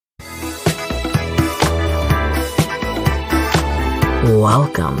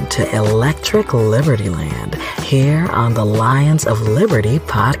Welcome to Electric Liberty Land, here on the Lions of Liberty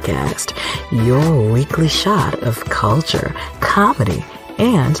podcast, your weekly shot of culture, comedy,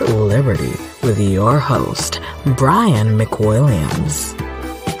 and liberty with your host, Brian McWilliams.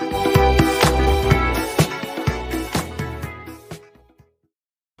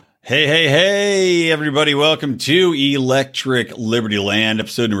 Hey, everybody. Welcome to Electric Liberty Land,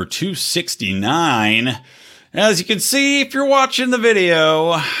 episode number 269. As you can see, if you're watching the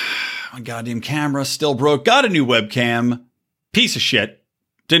video, my goddamn camera still broke. Got a new webcam. Piece of shit.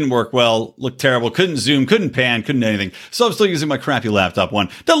 Didn't work well. Looked terrible. Couldn't zoom, couldn't pan, couldn't do anything. So I'm still using my crappy laptop one.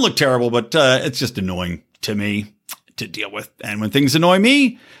 Doesn't look terrible, but it's just annoying to me to deal with. And when things annoy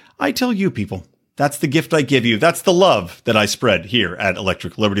me, I tell you people. That's the gift I give you. That's the love that I spread here at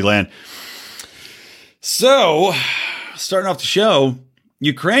Electric Liberty Land. So, starting off the show,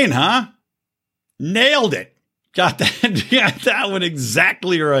 Ukraine, huh? Nailed it. Got that one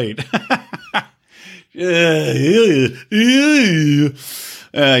exactly right. You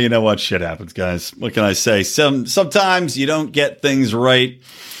know what? Shit happens, guys. What can I say? Sometimes you don't get things right.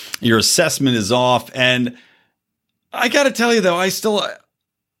 Your assessment is off. And I got to tell you, though,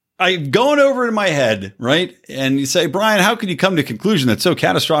 I'm going over it in my head, right? And you say, Brian, how can you come to a conclusion that's so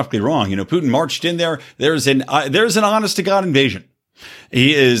catastrophically wrong? You know, Putin marched in there. There's an honest to God invasion.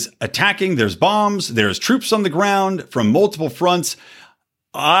 He is attacking. There's bombs. There's troops on the ground from multiple fronts.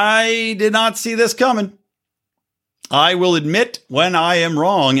 I did not see this coming. I will admit when I am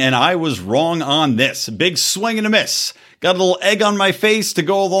wrong, and I was wrong on this. A big swing and a miss. Got a little egg on my face to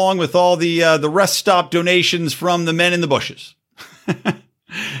go along with all the rest stop donations from the men in the bushes.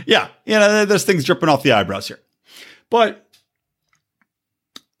 Yeah, there's things dripping off the eyebrows here. But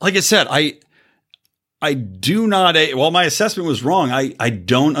like I said, I do not, while my assessment was wrong, I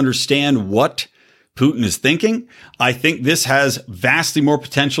don't understand what Putin is thinking. I think this has vastly more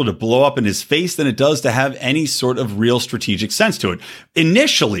potential to blow up in his face than it does to have any sort of real strategic sense to it.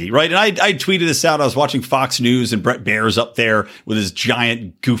 Initially, right, and I tweeted this out. I was watching Fox News and Brett Baer's up there with his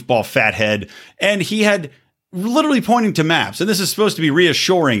giant goofball fat head, and he had literally pointing to maps. And this is supposed to be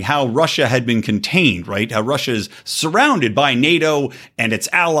reassuring how Russia had been contained, right? How Russia is surrounded by NATO and its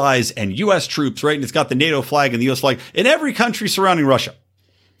allies and U.S. troops, right? And it's got the NATO flag and the U.S. flag in every country surrounding Russia.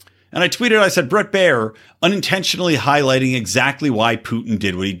 And I tweeted, I said, Brett Baer unintentionally highlighting exactly why Putin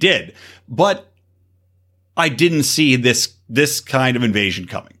did what he did. But I didn't see this kind of invasion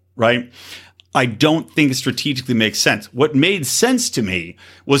coming, right? I don't think it strategically makes sense. What made sense to me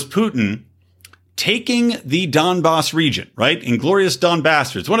was Putin taking the Donbass region, right? Inglorious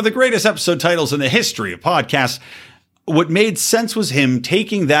Donbastards, one of the greatest episode titles in the history of podcasts. What made sense was him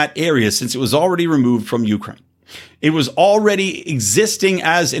taking that area since it was already removed from Ukraine. It was already existing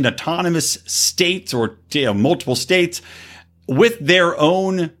as an autonomous state or multiple states with their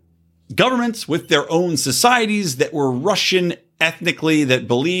own governments, with their own societies that were Russian ethnically, that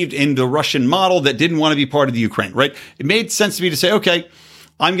believed in the Russian model, that didn't want to be part of the Ukraine, right? It made sense to me to say, okay,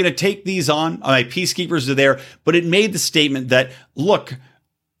 I'm going to take these on. My peacekeepers are there. But it made the statement that, look,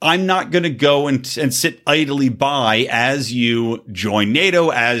 I'm not going to go and sit idly by as you join NATO,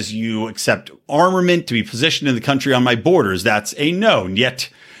 as you accept armament to be positioned in the country on my borders. That's a no. Niet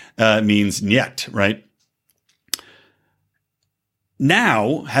means niet, right?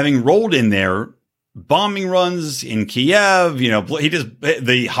 Now, having rolled in there, bombing runs in Kiev,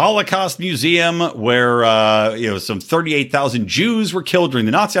 the Holocaust Museum where, some 38,000 Jews were killed during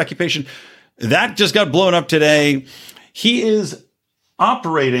the Nazi occupation. That just got blown up today. He is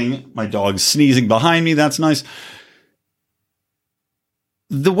operating, my dog's sneezing behind me. That's nice.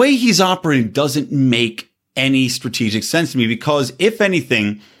 The way he's operating doesn't make any strategic sense to me because if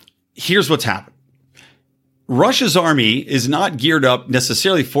anything, here's what's happened. Russia's army is not geared up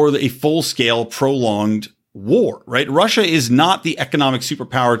necessarily for a full-scale, prolonged war, right? Russia is not the economic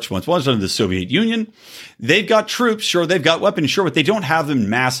superpower it once was under the Soviet Union. They've got troops, sure, they've got weapons, sure, but they don't have them in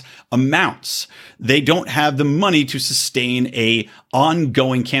mass amounts. They don't have the money to sustain a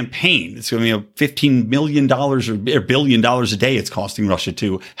ongoing campaign. It's going to be $15 million or $1 billion a day it's costing Russia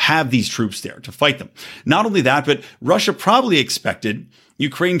to have these troops there to fight them. Not only that, but Russia probably expected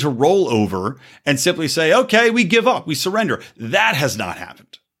Ukraine to roll over and simply say, okay, we give up, we surrender. That has not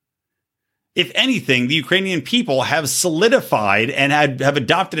happened. If anything, the Ukrainian people have solidified and have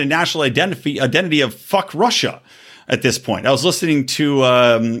adopted a national identity of fuck Russia at this point. I was listening to,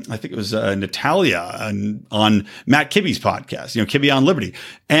 I think it was Natalia on Matt Kibbe's podcast, Kibbe on Liberty.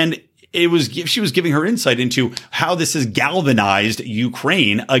 And she was giving her insight into how this has galvanized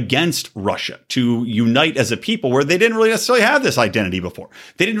Ukraine against Russia to unite as a people where they didn't really necessarily have this identity before.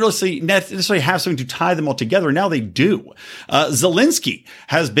 They didn't really necessarily have something to tie them all together. Now they do. Zelensky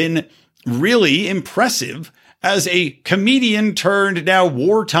has been really impressive as a comedian turned now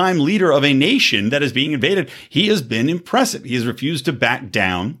wartime leader of a nation that is being invaded. He has been impressive. He has refused to back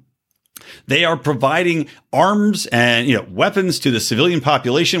down. They are providing arms and weapons to the civilian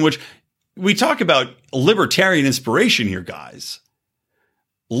population, which we talk about libertarian inspiration here, guys.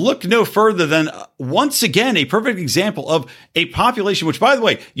 Look no further than, once again, a perfect example of a population, which, by the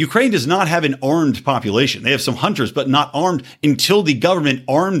way, Ukraine does not have an armed population. They have some hunters, but not armed until the government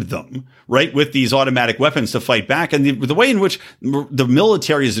armed them, right, with these automatic weapons to fight back. And the way in which the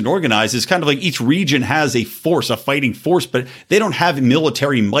military is organized is kind of like each region has a force, a fighting force, but they don't have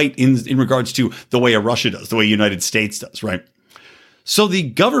military might in regards to the way Russia does, the way the United States does, right? So the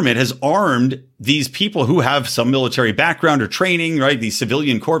government has armed these people who have some military background or training, right? These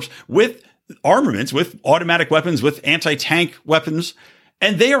civilian corps with armaments, with automatic weapons, with anti-tank weapons.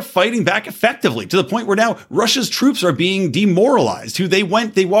 And they are fighting back effectively to the point where now Russia's troops are being demoralized. They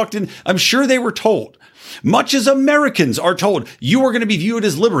walked in. I'm sure they were told, much as Americans are told, you are going to be viewed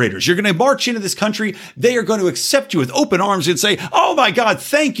as liberators. You're going to march into this country. They are going to accept you with open arms and say, oh my God,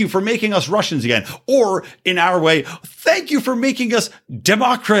 thank you for making us Russians again. Or in our way, thank you for making us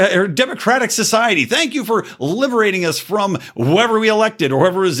democratic society. Thank you for liberating us from whoever we elected or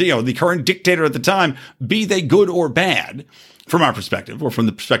whoever is, the current dictator at the time, be they good or bad from our perspective or from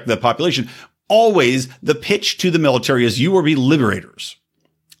the perspective of the population. Always the pitch to the military is you will be liberators.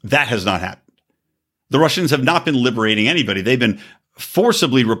 That has not happened. The Russians have not been liberating anybody. They've been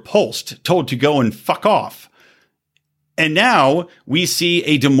forcibly repulsed, told to go and fuck off. And now we see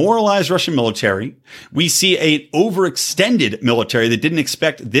a demoralized Russian military. We see an overextended military that didn't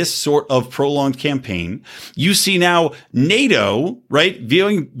expect this sort of prolonged campaign. You see now NATO, right,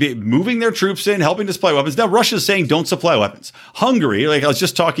 moving their troops in, helping to supply weapons. Now Russia's saying don't supply weapons. Hungary, like I was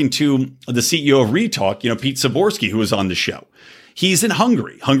just talking to the CEO of Retalk, Pete Zaborski, who was on the show. He's in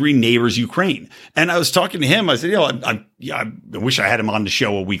Hungary. Hungary neighbors Ukraine. And I was talking to him. I said, I wish I had him on the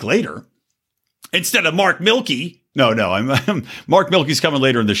show a week later instead of Mark Milkey. No, Mark Milkey's coming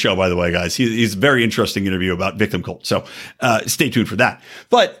later in the show, by the way, guys. He's a very interesting interview about victim cult. So stay tuned for that.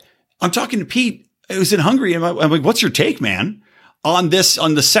 But I'm talking to Pete, who's in Hungary. And I'm like, what's your take, man, on the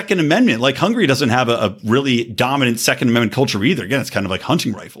Second Amendment? Like Hungary doesn't have a really dominant Second Amendment culture either. Again, it's kind of like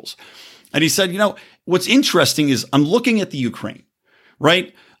hunting rifles. And he said, what's interesting is I'm looking at the Ukraine,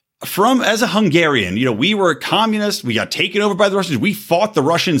 right? As a Hungarian, we were a communist. We got taken over by the Russians. We fought the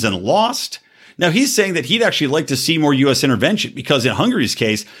Russians and lost. Now he's saying that he'd actually like to see more U.S. intervention because in Hungary's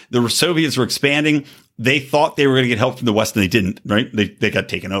case, the Soviets were expanding. They thought they were going to get help from the West and they didn't, right? They got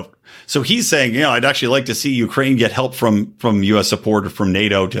taken over. So he's saying, I'd actually like to see Ukraine get help from U.S. support or from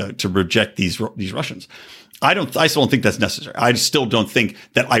NATO to reject these Russians. I still don't think that's necessary. I still don't think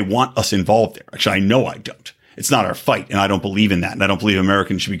that I want us involved there. Actually, I know I don't. It's not our fight, and I don't believe in that. And I don't believe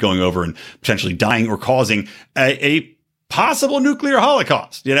Americans should be going over and potentially dying or causing a possible nuclear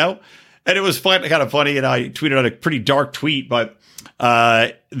holocaust, And it was kind of funny, and I tweeted out a pretty dark tweet, but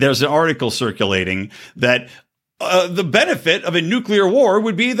there's an article circulating that the benefit of a nuclear war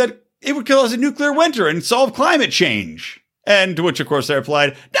would be that it would cause a nuclear winter and solve climate change. And to which, of course, I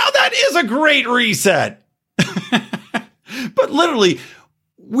replied, now that is a great reset. But literally,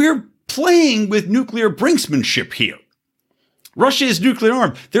 we're playing with nuclear brinksmanship here. Russia is nuclear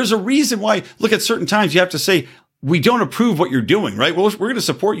armed. There's a reason why, look, at certain times you have to say, we don't approve what you're doing, right? Well, we're going to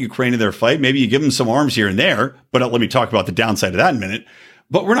support Ukraine in their fight. Maybe you give them some arms here and there, but let me talk about the downside of that in a minute.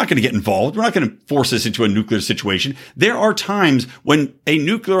 But we're not going to get involved. We're not going to force us into a nuclear situation. There are times when a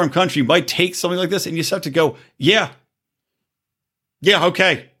nuclear armed country might take something like this and you just have to go, yeah,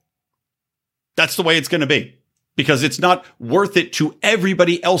 okay. That's the way it's going to be. Because it's not worth it to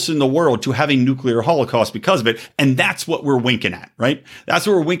everybody else in the world to have a nuclear holocaust because of it. And that's what we're winking at, right? That's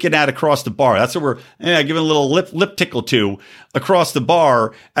what we're winking at across the bar. That's what we're giving a little lip tickle to across the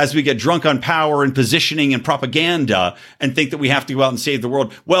bar as we get drunk on power and positioning and propaganda and think that we have to go out and save the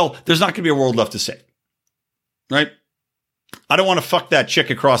world. Well, there's not going to be a world left to save, right? I don't want to fuck that chick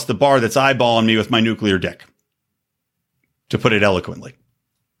across the bar that's eyeballing me with my nuclear dick, to put it eloquently.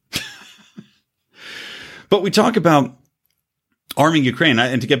 But we talk about arming Ukraine,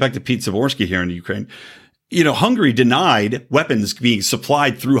 and to get back to Pete Zaborski here in Ukraine, Hungary denied weapons being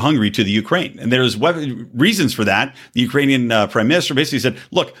supplied through Hungary to the Ukraine. And there's reasons for that. The Ukrainian prime minister basically said,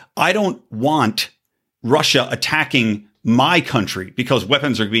 look, I don't want Russia attacking my country because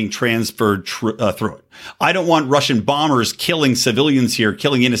weapons are being transferred through it. I don't want Russian bombers killing civilians here,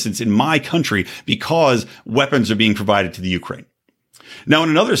 killing innocents in my country because weapons are being provided to the Ukraine. Now, in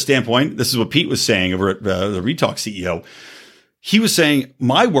another standpoint, this is what Pete was saying over at the Retalk CEO. He was saying,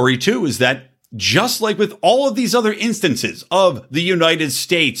 my worry too is that just like with all of these other instances of the United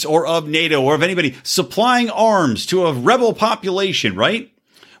States or of NATO or of anybody supplying arms to a rebel population, right?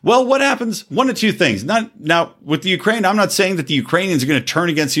 Well, what happens? One of two things. Now, with the Ukraine, I'm not saying that the Ukrainians are going to turn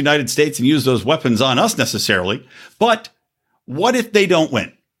against the United States and use those weapons on us necessarily, but what if they don't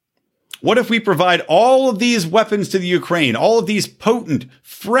win? What if we provide all of these weapons to the Ukraine, all of these potent,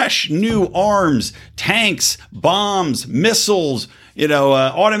 fresh, new arms, tanks, bombs, missiles,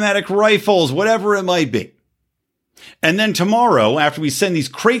 automatic rifles, whatever it might be. And then tomorrow, after we send these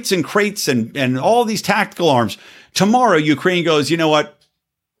crates and crates and all these tactical arms, tomorrow Ukraine goes, you know what?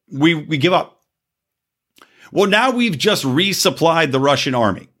 We give up. Well, now we've just resupplied the Russian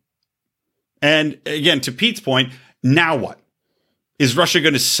army. And again, to Pete's point, now what? Is Russia are they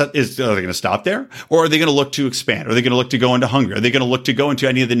going to stop there? Or are they going to look to expand? Are they going to look to go into Hungary? Are they going to look to go into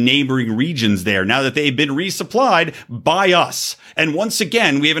any of the neighboring regions there now that they've been resupplied by us? And once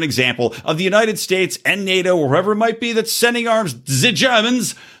again, we have an example of the United States and NATO, or whoever it might be, that's sending arms, the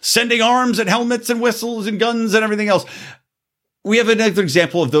Germans, sending arms and helmets and whistles and guns and everything else. We have another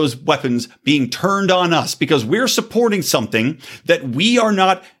example of those weapons being turned on us because we're supporting something that we are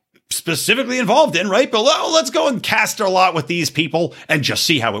not specifically involved in, right? But let's go and cast our lot with these people and just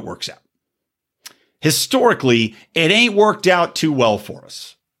see how it works out. Historically, it ain't worked out too well for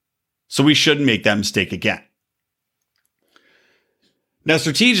us. So we shouldn't make that mistake again. Now,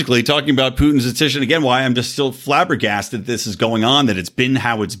 strategically, talking about Putin's decision, again, why I'm just still flabbergasted this is going on, that it's been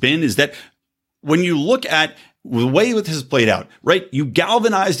how it's been, is that when you look at the way this has played out, right? You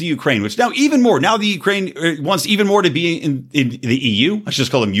galvanize the Ukraine, which now the Ukraine wants even more to be in the EU. I should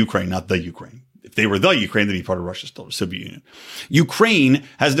just call them Ukraine, not the Ukraine. If they were the Ukraine, they'd be part of Russia, still the Soviet Union. Ukraine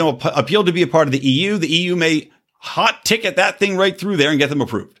has no appeal to be a part of the EU. The EU may hot ticket that thing right through there and get them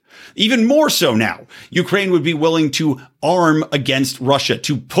approved. Even more so now, Ukraine would be willing to arm against Russia,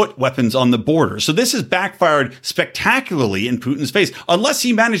 to put weapons on the border. So this has backfired spectacularly in Putin's face, unless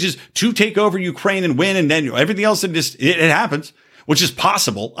he manages to take over Ukraine and win, and then everything else, it happens, which is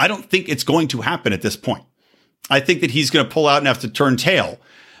possible. I don't think it's going to happen at this point. I think that he's going to pull out and have to turn tail,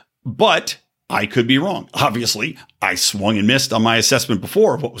 but I could be wrong. Obviously, I swung and missed on my assessment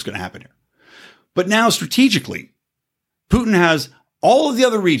before of what was going to happen here. But now strategically, Putin has all of the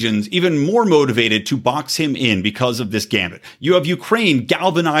other regions even more motivated to box him in because of this gambit. You have Ukraine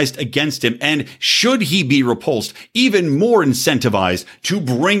galvanized against him, and should he be repulsed, even more incentivized to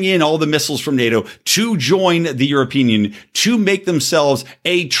bring in all the missiles from NATO, to join the European Union, to make themselves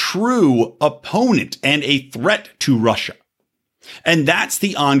a true opponent and a threat to Russia. And that's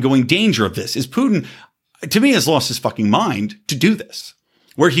the ongoing danger of this, is Putin, to me, has lost his fucking mind to do this,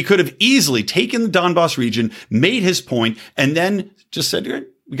 where he could have easily taken the Donbass region, made his point, and then just said,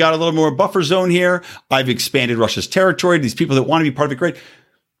 we got a little more buffer zone here. I've expanded Russia's territory. These people that want to be part of it, great.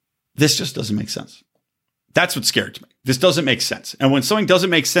 This just doesn't make sense. That's what's scary to me. This doesn't make sense. And when something doesn't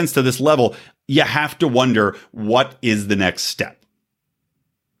make sense to this level, you have to wonder, what is the next step?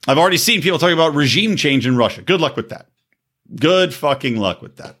 I've already seen people talking about regime change in Russia. Good luck with that. Good fucking luck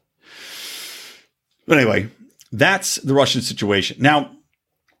with that. But anyway, that's the Russian situation. Now,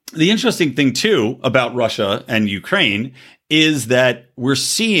 the interesting thing, too, about Russia and Ukraine is that we're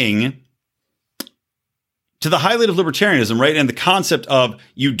seeing, to the highlight of libertarianism, right, and the concept of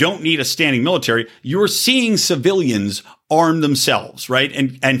you don't need a standing military, you're seeing civilians arm themselves, right,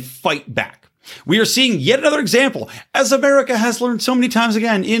 and fight back. We are seeing yet another example, as America has learned so many times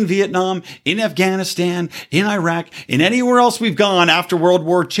again, in Vietnam, in Afghanistan, in Iraq, in anywhere else we've gone after World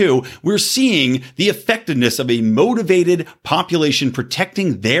War II, we're seeing the effectiveness of a motivated population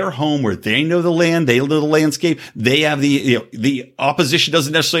protecting their home, where they know the land, they know the landscape, they have the opposition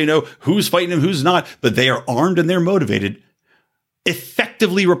doesn't necessarily know who's fighting and who's not, but they are armed and they're motivated,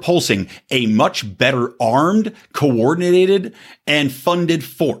 effectively repulsing a much better armed, coordinated, and funded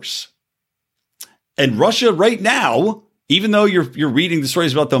force. And Russia right now, even though you're reading the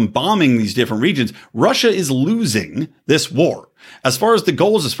stories about them bombing these different regions, Russia is losing this war. As far as the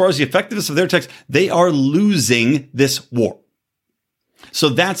goals, as far as the effectiveness of their attacks, they are losing this war. So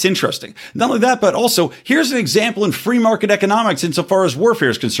that's interesting. Not only that, but also here's an example in free market economics insofar as warfare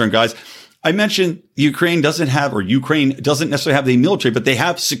is concerned, guys. I mentioned Ukraine doesn't necessarily have the military, but they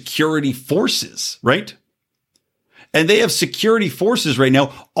have security forces, right? And they have security forces right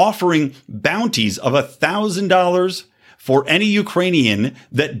now offering bounties of $1,000 for any Ukrainian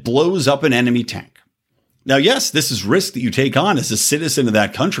that blows up an enemy tank. Now, yes, this is risk that you take on as a citizen of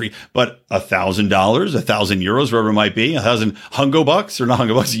that country, but $1,000, 1,000 euros, wherever it might be, 1,000 Hungo bucks or not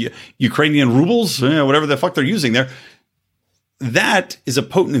Hungo bucks, Ukrainian rubles, whatever the fuck they're using there. That is a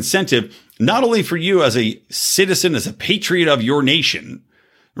potent incentive, not only for you as a citizen, as a patriot of your nation,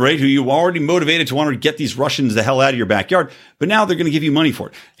 right, who you already motivated to want to get these Russians the hell out of your backyard, but now they're going to give you money for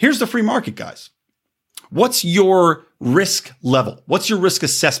it. Here's the free market, guys. What's your risk level? What's your risk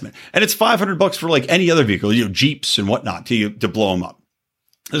assessment? And it's $500 for like any other vehicle, Jeeps and whatnot to blow them up.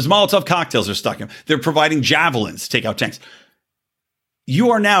 There's Molotov cocktails they're stuck in. They're providing javelins to take out tanks.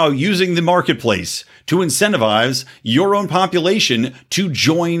 You are now using the marketplace to incentivize your own population to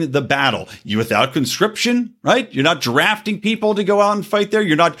join the battle. You without conscription, right? You're not drafting people to go out and fight there.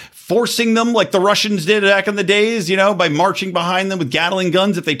 You're not forcing them like the Russians did back in the days, by marching behind them with Gatling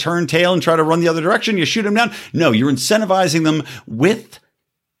guns. If they turn tail and try to run the other direction, you shoot them down. No, you're incentivizing them with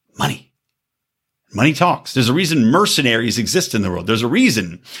money. Money talks. There's a reason mercenaries exist in the world. There's a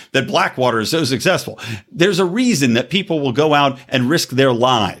reason that Blackwater is so successful. There's a reason that people will go out and risk their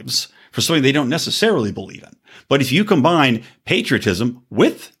lives for something they don't necessarily believe in. But if you combine patriotism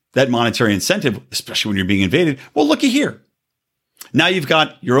with that monetary incentive, especially when you're being invaded, well, looky here. Now you've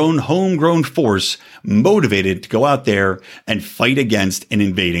got your own homegrown force motivated to go out there and fight against an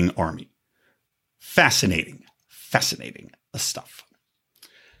invading army. Fascinating stuff.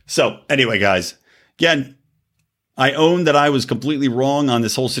 So anyway, guys, again, I own that I was completely wrong on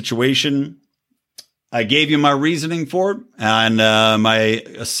this whole situation. I gave you my reasoning for it and my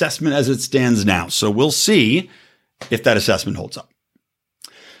assessment as it stands now. So we'll see if that assessment holds up.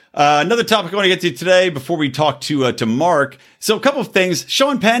 Another topic I want to get to today before we talk to Mark. So a couple of things.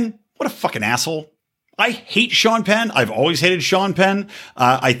 Sean Penn, what a fucking asshole. I hate Sean Penn. I've always hated Sean Penn.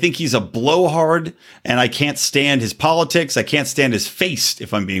 I think he's a blowhard, and I can't stand his politics. I can't stand his face,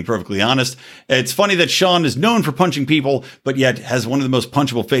 if I'm being perfectly honest. It's funny that Sean is known for punching people, but yet has one of the most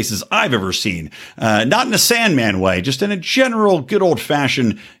punchable faces I've ever seen. Not in a Sandman way, just in a general good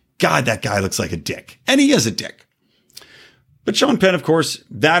old-fashioned, God, that guy looks like a dick. And he is a dick. But Sean Penn, of course,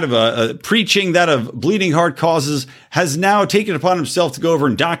 that of preaching, that of bleeding heart causes, has now taken it upon himself to go over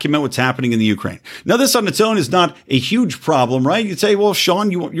and document what's happening in the Ukraine. Now, this on its own is not a huge problem, right? You'd say, well,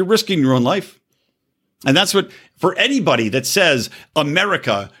 Sean, you're risking your own life. And that's what, for anybody that says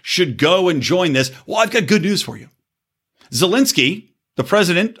America should go and join this, well, I've got good news for you. Zelensky, the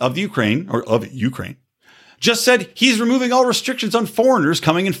president of the Ukraine, or of Ukraine, just said he's removing all restrictions on foreigners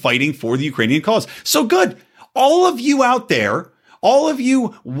coming and fighting for the Ukrainian cause. So good. All of you out there, all of you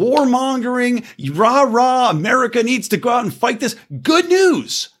warmongering, rah, America needs to go out and fight this. Good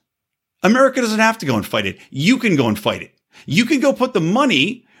news. America doesn't have to go and fight it. You can go and fight it. You can go put the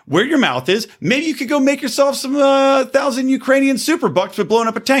money where your mouth is. Maybe you could go make yourself some 1,000 Ukrainian super bucks for blowing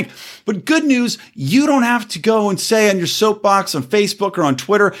up a tank. But good news, you don't have to go and say on your soapbox on Facebook or on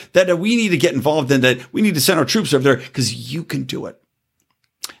Twitter that we need to get involved in that. We need to send our troops over there because you can do it.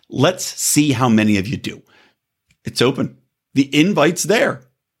 Let's see how many of you do. It's open. The invite's there.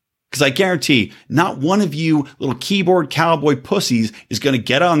 Because I guarantee not one of you little keyboard cowboy pussies is going to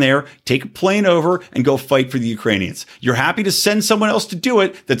get on there, take a plane over, and go fight for the Ukrainians. You're happy to send someone else to do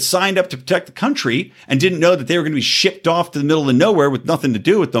it that signed up to protect the country and didn't know that they were going to be shipped off to the middle of nowhere with nothing to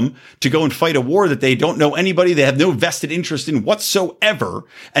do with them to go and fight a war that they don't know anybody, they have no vested interest in whatsoever,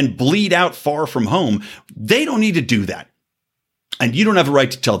 and bleed out far from home. They don't need to do that. And you don't have a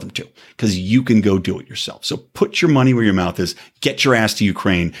right to tell them to because you can go do it yourself. So put your money where your mouth is, get your ass to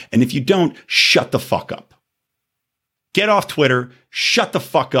Ukraine. And if you don't, shut the fuck up. Get off Twitter, shut the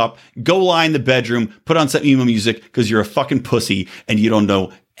fuck up, go lie in the bedroom, put on some emo music because you're a fucking pussy and you don't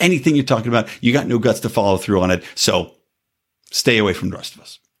know anything you're talking about. You got no guts to follow through on it. So stay away from the rest of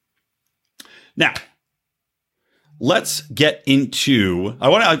us. Now, let's get into, I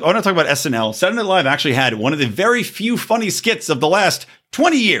want to talk about SNL. Saturday Night Live actually had one of the very few funny skits of the last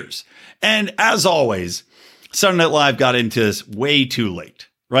 20 years. And as always, Saturday Night Live got into this way too late,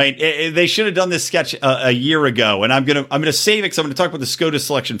 right? They should have done this sketch a year ago. And I'm going to save it because I'm going to talk about the SCOTUS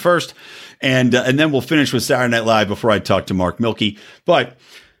selection first. And then we'll finish with Saturday Night Live before I talk to Mark Milkey. But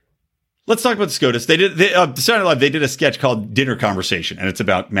let's talk about the SCOTUS. Saturday Night Live, they did a sketch called Dinner Conversation, and it's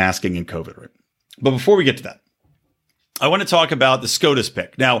about masking and COVID, right? But before we get to that, I want to talk about the SCOTUS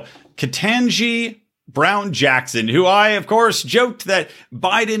pick. Now, Ketanji Brown Jackson, who I, of course, joked that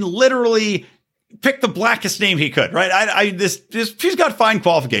Biden literally picked the blackest name he could, right? She's got fine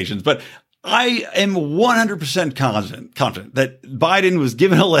qualifications, but I am 100% confident that Biden was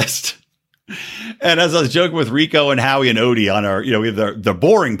given a list. And as I was joking with Rico and Howie and Odie on our, we have the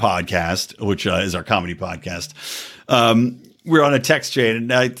Boring podcast, which is our comedy podcast. we're on a text chain,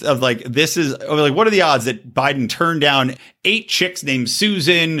 and I was like, what are the odds that Biden turned down 8 chicks named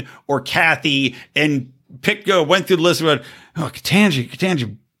Susan or Kathy and went through the list and went, oh,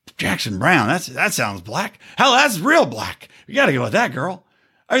 Ketanji Jackson Brown, that sounds black. Hell, that's real black. You got to go with that girl.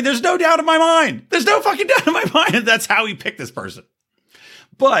 I mean, there's no doubt in my mind. There's no fucking doubt in my mind that that's how he picked this person.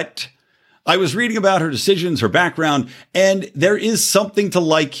 But I was reading about her decisions, her background, and there is something to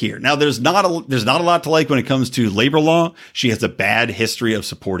like here. Now, there's not a lot to like when it comes to labor law. She has a bad history of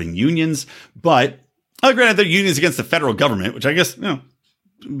supporting unions, but granted, they're unions against the federal government, which I guess,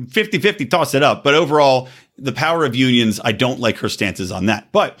 50-50, toss it up. But overall, the power of unions, I don't like her stances on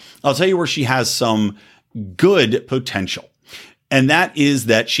that. But I'll tell you where she has some good potential. And that is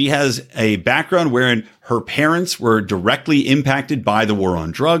that she has a background wherein her parents were directly impacted by the war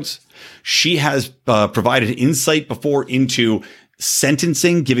on drugs. She has provided insight before into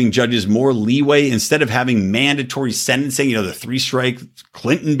sentencing, giving judges more leeway instead of having mandatory sentencing, the 3-strike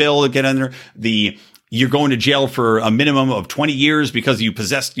Clinton bill to get under you're going to jail for a minimum of 20 years because you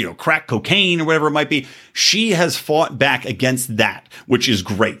possessed, crack cocaine or whatever it might be. She has fought back against that, which is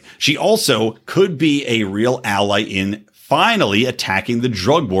great. She also could be a real ally in finally attacking the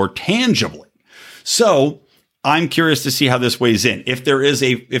drug war tangibly. So I'm curious to see how this weighs in. If there is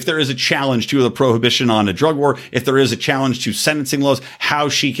a challenge to the prohibition on a drug war, if there is a challenge to sentencing laws, how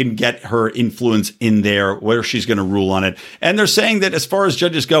she can get her influence in there, where she's going to rule on it. And they're saying that as far as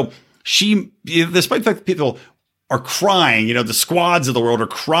judges go, despite the fact that people are crying, the squads of the world are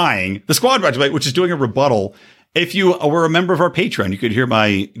crying. The squad, by the way, which is doing a rebuttal. If you were a member of our Patreon, you could hear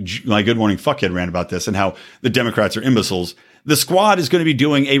my Good Morning Fuckhead rant about this and how the Democrats are imbeciles. The squad is going to be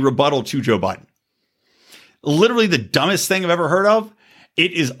doing a rebuttal to Joe Biden. Literally the dumbest thing I've ever heard of.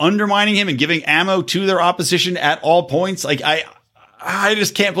 It is undermining him and giving ammo to their opposition at all points. Like I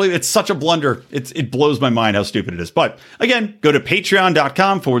just can't believe it's such a blunder. It blows my mind how stupid it is. But again, go to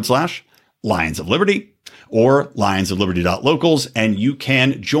patreon.com/Lions of Liberty or lionsofliberty.locals, and you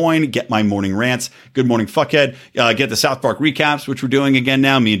can join, get my morning rants, Good Morning Fuckhead, get the South Park recaps, which we're doing again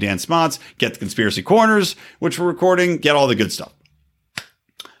now, me and Dan Smots, get the Conspiracy Corners, which we're recording, get all the good stuff.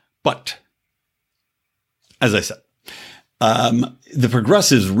 But as I said, the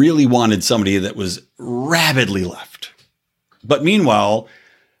progressives really wanted somebody that was rabidly left. But meanwhile,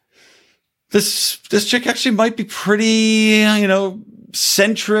 this chick actually might be pretty,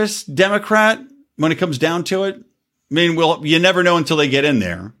 centrist Democrat when it comes down to it. I mean, you never know until they get in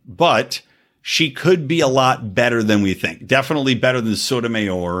there, but she could be a lot better than we think. Definitely better than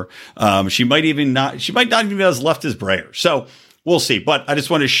Sotomayor. She might not even be as left as Breyer. So we'll see. But I just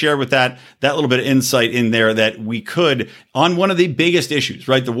want to share with that little bit of insight in there that we could, on one of the biggest issues,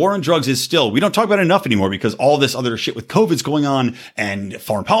 right? The war on drugs is still, we don't talk about it enough anymore because all this other shit with COVID's going on and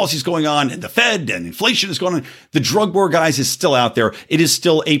foreign policy is going on and the Fed and inflation is going on. The drug war, guys, is still out there. It is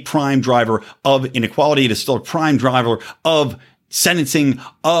still a prime driver of inequality. It is still a prime driver of sentencing,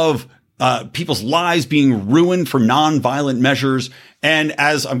 of people's lives being ruined for nonviolent measures. And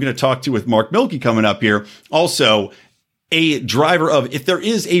as I'm going to talk to with Mark Milke coming up here, also a driver of, if there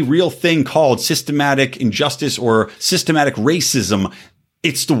is a real thing called systematic injustice or systematic racism,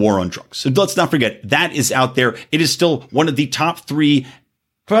 it's the war on drugs. So let's not forget that is out there. It is still one of the top 3,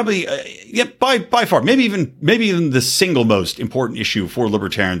 probably by far, maybe even the single most important issue for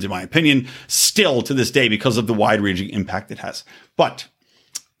libertarians, in my opinion, still to this day because of the wide-ranging impact it has. But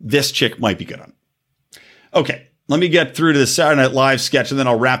this chick might be good on it. Okay, let me get through to the Saturday Night Live sketch, and then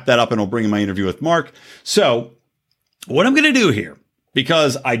I'll wrap that up and I'll bring in my interview with Mark. So what I'm going to do here,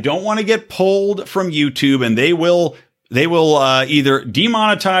 because I don't want to get pulled from YouTube, and they will either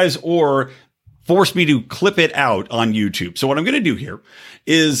demonetize or force me to clip it out on YouTube. So what I'm going to do here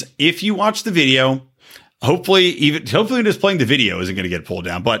is, if you watch the video, hopefully just playing the video isn't going to get pulled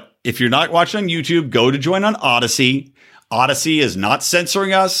down. But if you're not watching on YouTube, go to join on Odyssey. Odyssey is not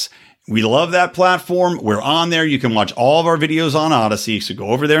censoring us. We love that platform. We're on there. You can watch all of our videos on Odyssey, so go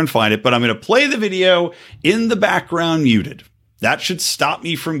over there and find it. But I'm going to play the video in the background muted. That should stop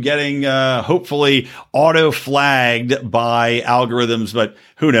me from getting, hopefully, auto-flagged by algorithms. But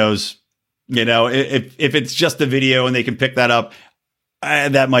who knows? If it's just the video and they can pick that up,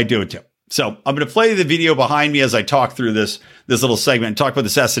 that might do it too. So I'm going to play the video behind me as I talk through this little segment and talk about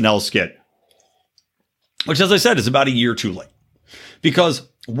this SNL skit, which, as I said, is about a year too late. Because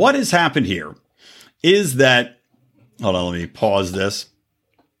what has happened here is that, hold on, let me pause this.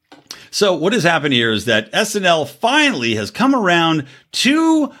 So what has happened here is that SNL finally has come around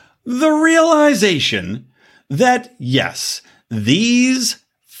to the realization that, yes, these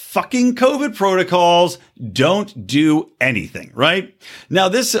fucking COVID protocols don't do anything, right? Now,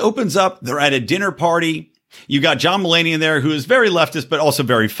 this opens up, they're at a dinner party. You got John Mulaney in there, who is very leftist, but also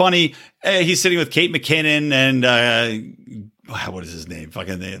very funny. He's sitting with Kate McKinnon and what is his name?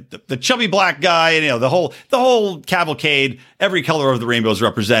 Fucking the chubby black guy, and the whole cavalcade. Every color of the rainbow is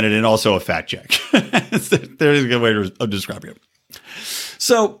represented, and also a fat chick. There's a good way of describing it.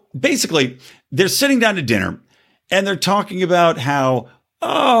 So basically, they're sitting down to dinner, and they're talking about how,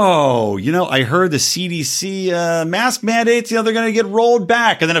 I heard the CDC mask mandates, they're going to get rolled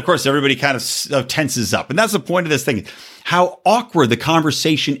back. And then, of course, everybody kind of tenses up. And that's the point of this thing, how awkward the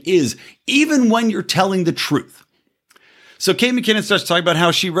conversation is, even when you're telling the truth. So Kate McKinnon starts talking about how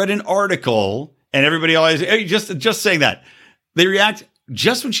she read an article, and everybody always, hey, just saying that. They react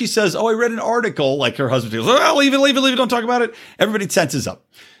just when she says, I read an article, like her husband goes, leave it, don't talk about it. Everybody tenses up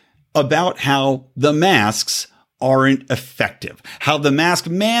about how the masks aren't effective, how the mask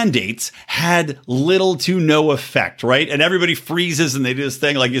mandates had little to no effect, right? And everybody freezes and they do this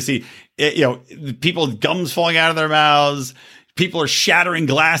thing like you see, people with gums falling out of their mouths. People are shattering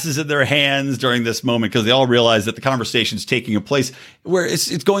glasses in their hands during this moment because they all realize that the conversation is taking a place where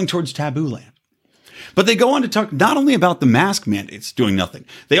it's going towards taboo land. But they go on to talk not only about the mask mandates doing nothing,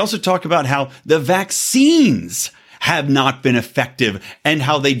 they also talk about how the vaccines have not been effective and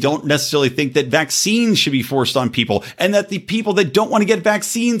how they don't necessarily think that vaccines should be forced on people and that the people that don't want to get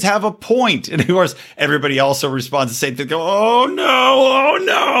vaccines have a point. And of course, everybody also responds the same thing. Go, oh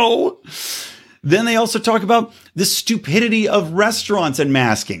no. Then they also talk about the stupidity of restaurants and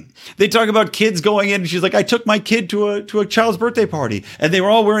masking. They talk about kids going in, and she's like, I took my kid to a child's birthday party, and they were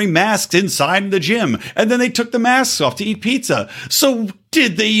all wearing masks inside the gym. And then they took the masks off to eat pizza. So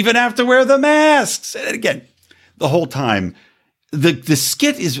did they even have to wear the masks? And again, the whole time, the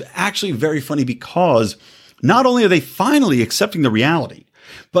skit is actually very funny because not only are they finally accepting the reality,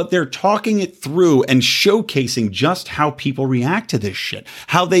 but they're talking it through and showcasing just how people react to this shit,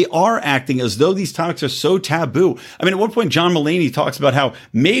 how they are acting as though these topics are so taboo. I mean, at one point, John Mulaney talks about how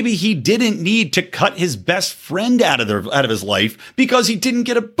maybe he didn't need to cut his best friend out of his life because he didn't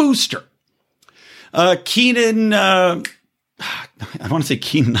get a booster. Keenan, I want to say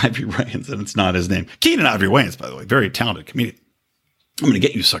Keenan Ivory Wayans, and it's not his name. Keenan Ivory Wayans, by the way, very talented comedian. I'm going to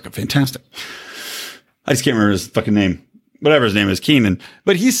get you, sucker. Fantastic. I just can't remember his fucking name. Whatever his name is, Keenan.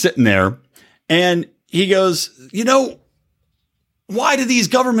 But he's sitting there and he goes, why do these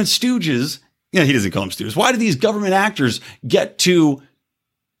government stooges, he doesn't call them stooges, why do these government actors get to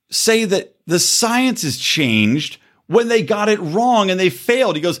say that the science has changed when they got it wrong and they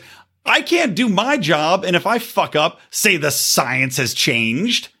failed? He goes, I can't do my job, and if I fuck up, say the science has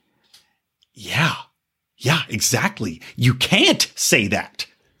changed. Yeah, exactly. You can't say that.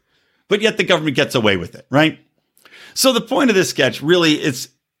 But yet the government gets away with it, right? So the point of this sketch really it's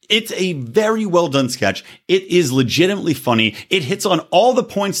a very well done sketch. It is legitimately funny. It hits on all the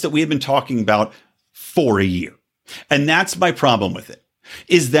points that we have been talking about for a year. And that's my problem with it,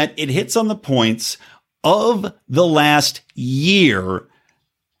 is that it hits on the points of the last year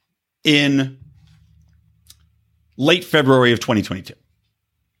in late February of 2022,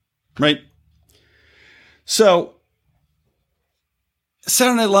 right? So,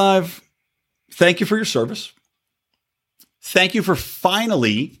 Saturday Night Live, thank you for your service. Thank you for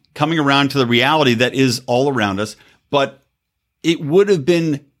finally coming around to the reality that is all around us, but it would have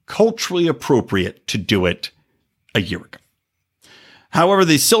been culturally appropriate to do it a year ago. However,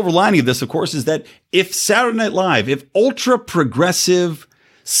 the silver lining of this, of course, is that if Saturday Night Live, if ultra progressive,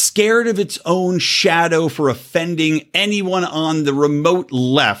 scared of its own shadow for offending anyone on the remote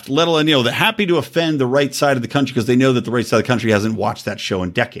left, let alone, they're happy to offend the right side of the country because they know that the right side of the country hasn't watched that show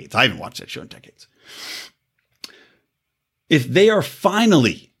in decades. I haven't watched that show in decades. If they are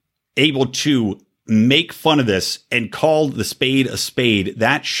finally able to make fun of this and call the spade a spade,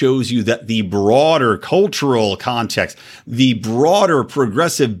 that shows you that the broader cultural context, the broader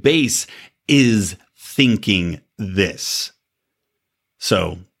progressive base is thinking this.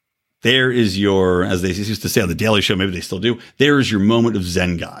 So there is your, as they used to say on The Daily Show, maybe they still do, there is your moment of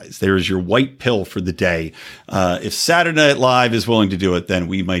Zen, guys. There is your white pill for the day. If Saturday Night Live is willing to do it, then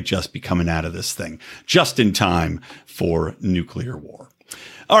we might just be coming out of this thing just in time for nuclear war.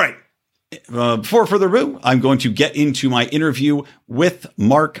 All right. Before further ado, I'm going to get into my interview with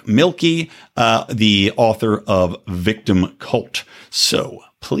Mark Milke, the author of Victim Cult. So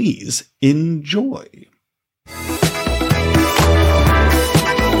please enjoy.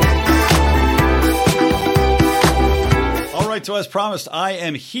 right, so as promised, I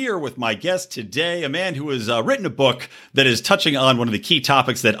am here with my guest today, a man who has written a book that is touching on one of the key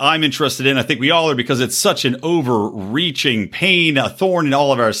topics that I'm interested in. I think we all are, because it's such an overreaching pain, a thorn in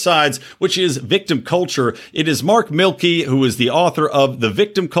all of our sides, which is victim culture. It is Mark Milke, who is the author of The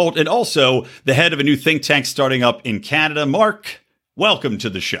Victim Cult and also the head of a new think tank starting up in Canada. Mark, welcome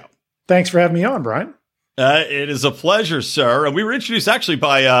to the show. Thanks for having me on, Brian. It is a pleasure, sir. And we were introduced actually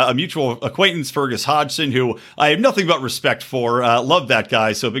by a mutual acquaintance, Fergus Hodgson, who I have nothing but respect for. Love that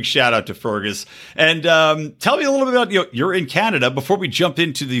guy. So big shout out to Fergus. And tell me a little bit about, you're in Canada. Before we jump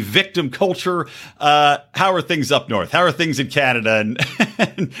into the victim culture, how are things up north? How are things in Canada and,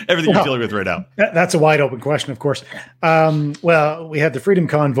 and everything you're dealing with right now? That's a wide open question, of course. Well, we had the Freedom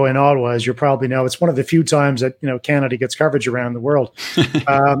Convoy in Ottawa, as you probably know. It's one of the few times that, Canada gets coverage around the world.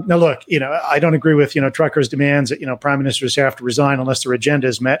 Now, look, I don't agree with, truckers' demands that, prime ministers have to resign unless their agenda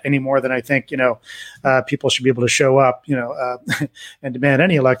is met, any more than I think, people should be able to show up, and demand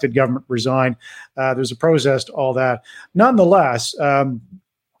any elected government resign. There's a protest, all that. Nonetheless,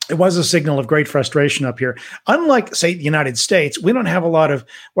 it was a signal of great frustration up here. Unlike, say, the United States, we don't have a lot of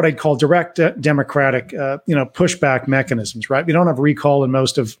what I'd call direct democratic, pushback mechanisms, right? We don't have recall in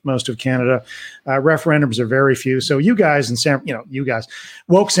most of Canada. Referendums are very few. So you guys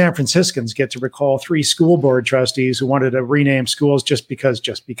woke San Franciscans get to recall 3 school board trustees who wanted to rename schools just because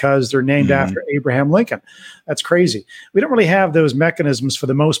they're named after Abraham Lincoln. That's crazy. We don't really have those mechanisms for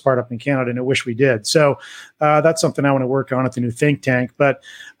the most part up in Canada, and I wish we did. So that's something I want to work on at the new think tank. But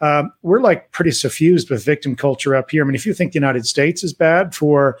we're like pretty suffused with victim culture up here. I mean, if you think the United States is bad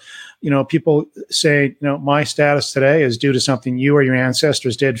for, people say, my status today is due to something you or your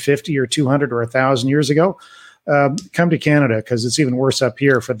ancestors did 50 or 200 or 1,000 years ago, come to Canada, because it's even worse up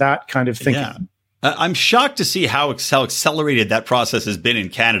here for that kind of thinking. Yeah. I'm shocked to see how accelerated that process has been in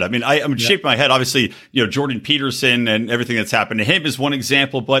Canada. I mean, I'm shaping my head. Obviously, Jordan Peterson and everything that's happened to him is one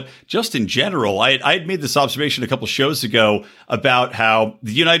example, but just in general, I had made this observation a couple shows ago about how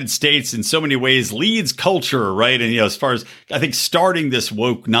the United States in so many ways leads culture, right? And, as far as I think starting this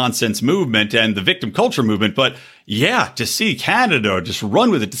woke nonsense movement and the victim culture movement, but yeah, to see Canada just run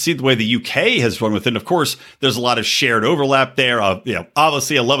with it, to see the way the UK has run with it. And of course, there's a lot of shared overlap there.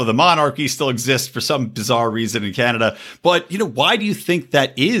 Obviously a love of the monarchy still exists for some bizarre reason in Canada. But, why do you think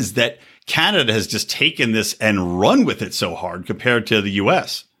that is, that Canada has just taken this and run with it so hard compared to the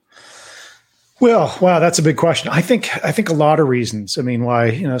US? Well, wow, that's a big question. I think a lot of reasons. I mean,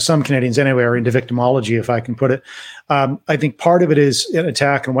 why, some Canadians anyway are into victimology, if I can put it. I think part of it is an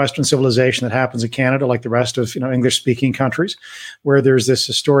attack on Western civilization that happens in Canada, like the rest of, English-speaking countries, where there's this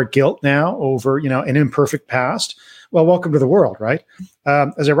historic guilt now over, an imperfect past. Well, welcome to the world, right?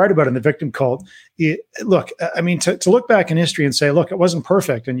 As I write about in The Victim Cult, to look back in history and say, look, it wasn't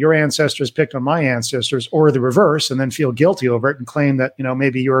perfect, and your ancestors picked on my ancestors, or the reverse, and then feel guilty over it and claim that,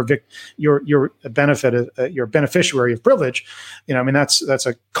 maybe you're a beneficiary of privilege. That's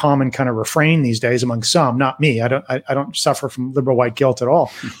a common kind of refrain these days among some, not me. I don't suffer from liberal white guilt at all.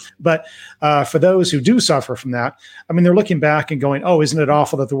 But for those who do suffer from that, they're looking back and going, oh, isn't it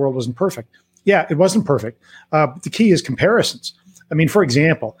awful that the world wasn't perfect? Yeah, it wasn't perfect. But the key is comparisons. For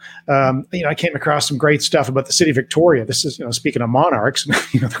example, I came across some great stuff about the city of Victoria. This is, speaking of monarchs,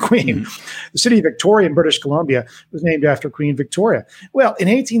 the Queen. The city of Victoria in British Columbia was named after Queen Victoria. Well, in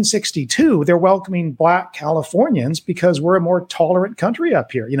 1862, they're welcoming Black Californians because we're a more tolerant country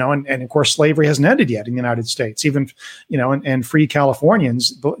up here, and of course, slavery hasn't ended yet in the United States. Even, and free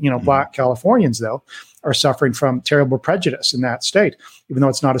Californians, Black Californians, though, are suffering from terrible prejudice in that state, even though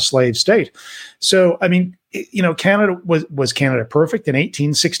it's not a slave state. So, Canada was Canada perfect in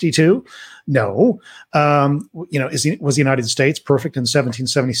 1862? No. Was the United States perfect in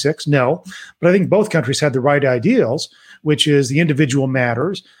 1776? No. But I think both countries had the right ideals, which is the individual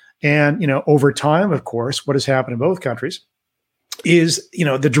matters. And, over time, of course, what has happened in both countries is,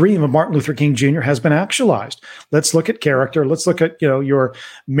 the dream of Martin Luther King Jr. has been actualized. Let's look at character. Let's look at, your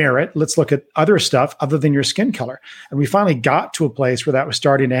merit. Let's look at other stuff other than your skin color. And we finally got to a place where that was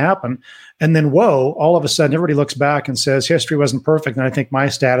starting to happen. And then, whoa, all of a sudden, everybody looks back and says, history wasn't perfect. And I think my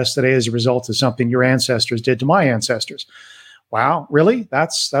status today is a result of something your ancestors did to my ancestors. Wow, really?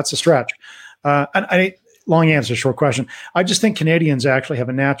 That's a stretch. Long answer, short question. I just think Canadians actually have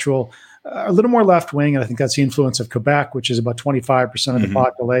a little more left-wing, and I think that's the influence of Quebec, which is about 25% of the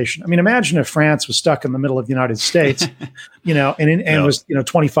population. Imagine if France was stuck in the middle of the United States, and was,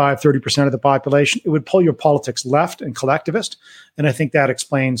 25, 30% of the population. It would pull your politics left and collectivist, and I think that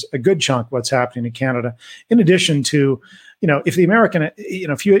explains a good chunk of what's happening in Canada. In addition to, if the American,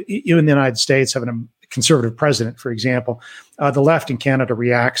 if you in the United States have a conservative president, for example, the left in Canada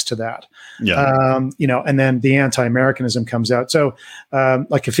reacts to that. Yeah. And then the anti-Americanism comes out. So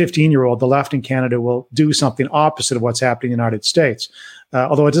like a 15-year-old, the left in Canada will do something opposite of what's happening in the United States.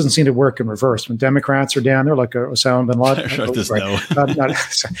 Although it doesn't seem to work in reverse. When Democrats are down there, like Osama bin Laden,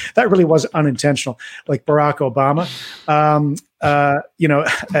 that really was unintentional. Like Barack Obama,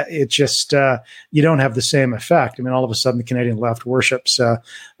 it just you don't have the same effect. I mean, all of a sudden, the Canadian left worships an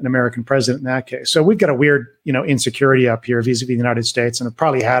American president in that case. So we've got a weird, insecurity up here vis-a-vis the United States, and have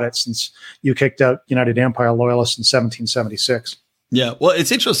probably had it since you kicked out United Empire loyalists in 1776. Yeah, well,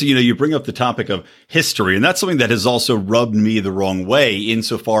 it's interesting, you bring up the topic of history, and that's something that has also rubbed me the wrong way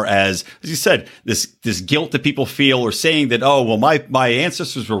insofar as you said, this guilt that people feel, or saying that, oh, well, my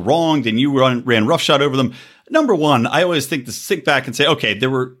ancestors were wronged and you ran roughshod over them. Number one, I always think back and say, okay,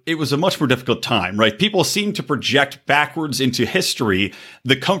 it was a much more difficult time, right? People seem to project backwards into history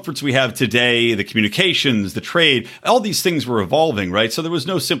the comforts we have today, the communications, the trade, all these things were evolving, right? So there was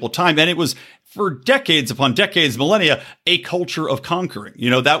no simple time, and it was for decades upon decades, millennia, a culture of conquering.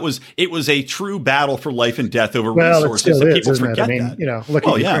 It was a true battle for life and death over resources. It still is, people isn't forget it? I mean, that. Look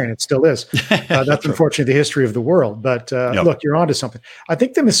at Ukraine, it still is. That's unfortunately the history of the world. But look, you're onto something. I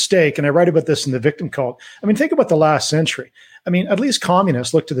think the mistake, and I write about this in the victim cult. I mean, think about the last century. I mean, at least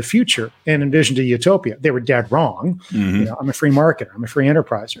communists looked to the future and envisioned a utopia. They were dead wrong. Mm-hmm. I'm a free marketer. I'm a free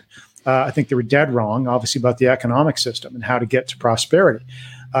enterpriser. I think they were dead wrong, obviously, about the economic system and how to get to prosperity.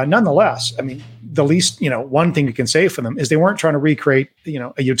 Nonetheless, I mean, the least, one thing you can say for them is they weren't trying to recreate,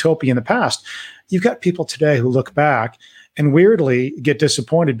 a utopia in the past. You've got people today who look back and weirdly get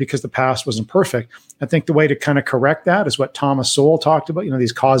disappointed because the past wasn't perfect. I think the way to kind of correct that is what Thomas Sowell talked about,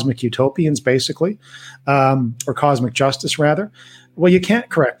 these cosmic utopians, basically, or cosmic justice, rather. Well, you can't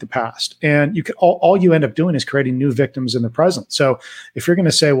correct the past, and you can all you end up doing is creating new victims in the present. So if you're going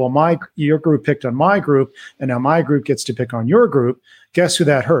to say, well, your group picked on my group, and now my group gets to pick on your group, guess who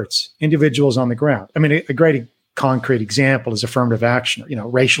that hurts? Individuals on the ground. I mean, a great concrete example is affirmative action,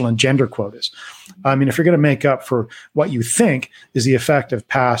 racial and gender quotas. I mean, if you're going to make up for what you think is the effect of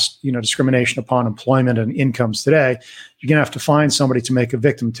past, discrimination upon employment and incomes today, you're going to have to find somebody to make a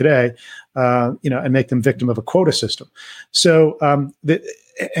victim today, and make them victim of a quota system. So,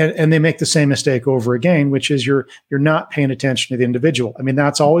 and they make the same mistake over again, which is you're not paying attention to the individual. I mean,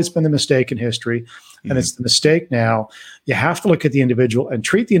 that's always been the mistake in history. And it's the mistake now. You have to look at the individual and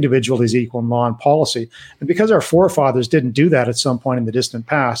treat the individual as equal in law and policy. And because our forefathers didn't do that at some point in the distant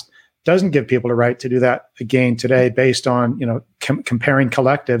past, doesn't give people the right to do that again today based on, comparing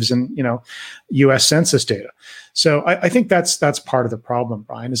collectives and, U.S. Census data. So I think that's part of the problem,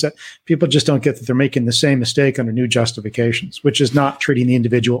 Brian, is that people just don't get that they're making the same mistake under new justifications, which is not treating the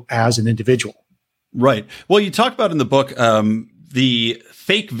individual as an individual. Right. Well, you talk about in the book, the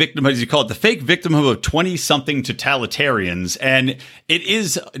fake victim, as you call it, the fake victimhood of 20-something totalitarians. And it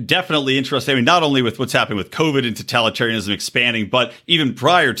is definitely interesting. I mean, not only with what's happening with COVID and totalitarianism expanding, but even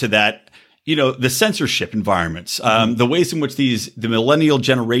prior to that, the censorship environments, the ways in which the millennial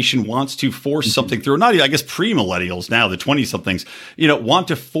generation wants to force something through, not even, I guess, pre-millennials now, the 20-somethings, want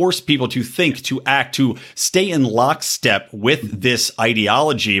to force people to think, to act, to stay in lockstep with this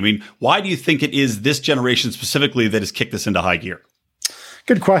ideology. I mean, why do you think it is this generation specifically that has kicked this into high gear?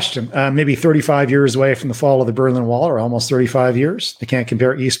 Good question. Maybe 35 years away from the fall of the Berlin Wall, or almost 35 years. They can't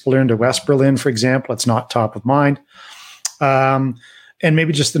compare East Berlin to West Berlin, for example. It's not top of mind. And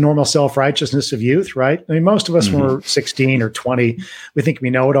maybe just the normal self-righteousness of youth, right? I mean, most of us, when we're 16 or 20, we think we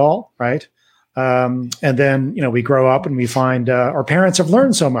know it all, right? And then, we grow up and we find our parents have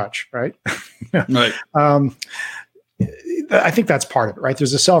learned so much, right? Right. I think that's part of it, right?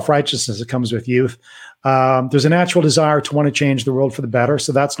 There's a self-righteousness that comes with youth. There's a natural desire to want to change the world for the better.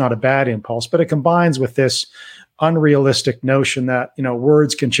 So that's not a bad impulse, but it combines with this unrealistic notion that,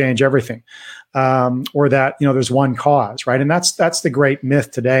 words can change everything, or that, there's one cause, right? And that's the great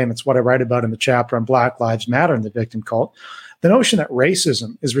myth today. And it's what I write about in the chapter on Black Lives Matter and the victim cult. The notion that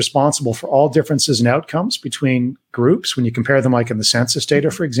racism is responsible for all differences in outcomes between groups, when you compare them, like in the census data,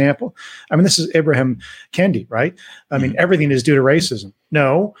 for example. I mean, this is Ibrahim Kendi, right? I mean, everything is due to racism.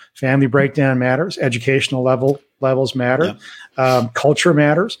 No, family breakdown matters. Educational levels matter. Yeah. Culture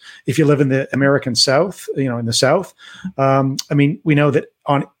matters. If you live in the American South, in the South, I mean, we know that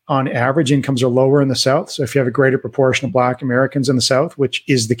on average, incomes are lower in the South. So if you have a greater proportion of Black Americans in the South, which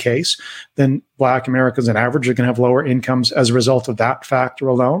is the case, then Black Americans on average are going to have lower incomes as a result of that factor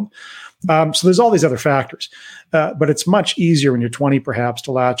alone. So there's all these other factors. But it's much easier when you're 20, perhaps,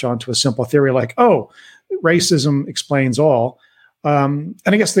 to latch onto a simple theory like, oh, racism explains all. And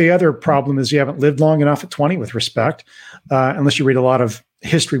I guess the other problem is you haven't lived long enough at 20, with respect, unless you read a lot of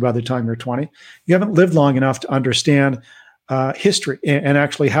history by the time you're 20. You haven't lived long enough to understand history and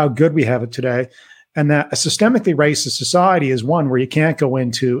actually how good we have it today. And that a systemically racist society is one where you can't go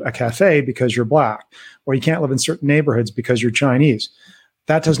into a cafe because you're Black, or you can't live in certain neighborhoods because you're Chinese.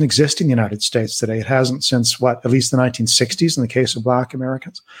 That doesn't exist in the United States today. It hasn't since at least the 1960s in the case of Black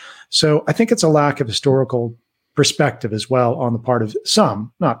Americans. So I think it's a lack of historical perspective as well on the part of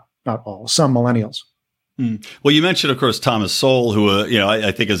some, not all, some millennials. Well, you mentioned, of course, Thomas Sowell, who,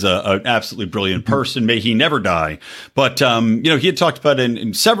 I think is an absolutely brilliant person. May he never die. But, he had talked about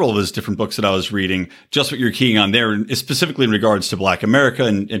in several of his different books that I was reading, just what you're keying on there, and specifically in regards to Black America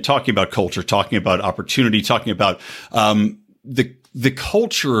and talking about culture, talking about opportunity, talking about the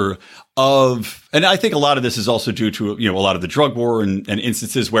culture of, and I think a lot of this is also due to, a lot of the drug war and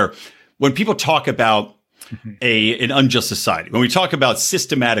instances where when people talk about an unjust society, when we talk about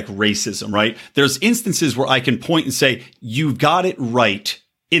systematic racism, right? There's instances where I can point and say, you've got it right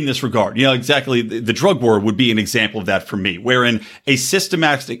in this regard. Exactly. The drug war would be an example of that for me, wherein a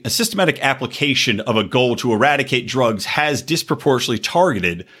systematic application of a goal to eradicate drugs has disproportionately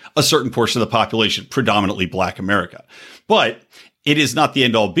targeted a certain portion of the population, predominantly Black America. But it is not the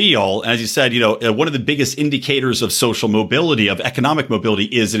end all be all. As you said, one of the biggest indicators of social mobility, of economic mobility,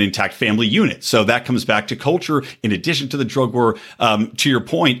 is an intact family unit. So that comes back to culture in addition to the drug war, to your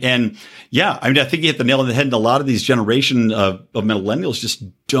point. And yeah, I think you hit the nail on the head. And a lot of these generation of millennials just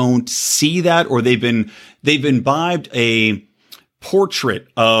don't see that, or they've imbibed a portrait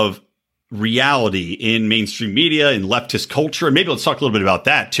of reality in mainstream media and leftist culture. And maybe let's talk a little bit about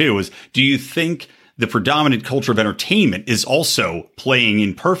that too, do you think the predominant culture of entertainment is also playing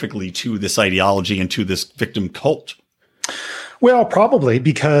in perfectly to this ideology and to this victim cult? Well, probably,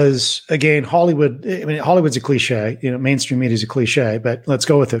 because again, Hollywood's a cliche, mainstream media is a cliche, but let's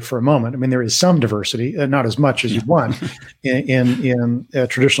go with it for a moment. There is some diversity, not as much as you'd want in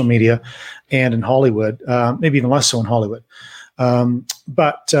traditional media and in Hollywood, maybe even less so in Hollywood.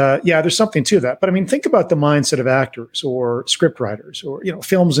 But there's something to that. But think about the mindset of actors or script writers or,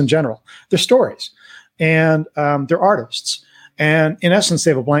 films in general. They're stories and they're artists. And in essence, they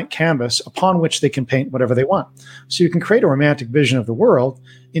have a blank canvas upon which they can paint whatever they want. So you can create a romantic vision of the world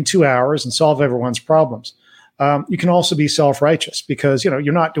in 2 hours and solve everyone's problems. You can also be self-righteous because,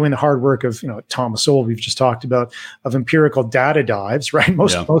 you're not doing the hard work of, Thomas Sowell, we've just talked about, of empirical data dives, right?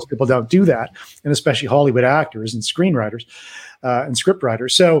 Most people don't do that, and especially Hollywood actors and screenwriters and script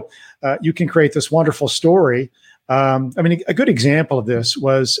writers. So you can create this wonderful story. A good example of this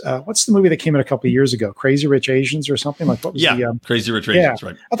was, what's the movie that came out a couple of years ago? Crazy Rich Asians or something? What was Crazy Rich Asians,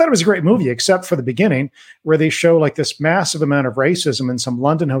 right. I thought it was a great movie, except for the beginning where they show like this massive amount of racism in some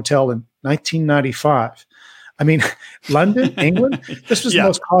London hotel in 1995. London, England, this was the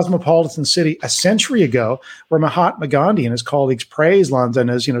most cosmopolitan city a century ago, where Mahatma Gandhi and his colleagues praised London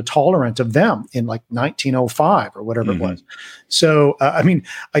as, tolerant of them in like 1905 or whatever it was. So, I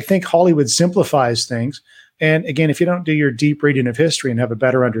think Hollywood simplifies things. And again, if you don't do your deep reading of history and have a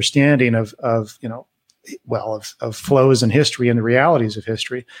better understanding of flows in history and the realities of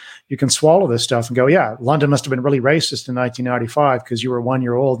history, you can swallow this stuff and go, yeah, London must have been really racist in 1995 because you were 1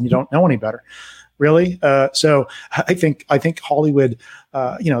 year old and you don't know any better. Really? So I think Hollywood,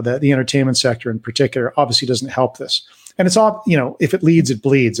 the entertainment sector in particular, obviously doesn't help this. And it's all, if it leads, it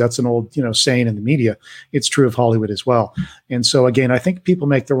bleeds. That's an old, saying in the media. It's true of Hollywood as well. And so again, I think people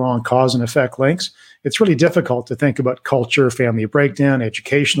make the wrong cause and effect links. It's really difficult to think about culture, family breakdown,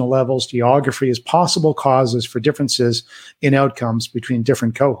 educational levels, geography as possible causes for differences in outcomes between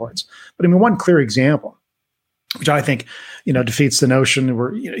different cohorts. But one clear example, which I think, defeats the notion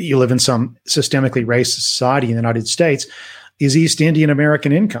where you live in some systemically racist society in the United States, is East Indian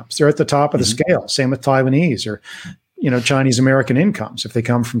American incomes. They're at the top of the scale. Same with Taiwanese or, Chinese American incomes if they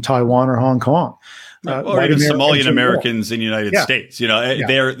come from Taiwan or Hong Kong. Or even Somalian Americans in the United States.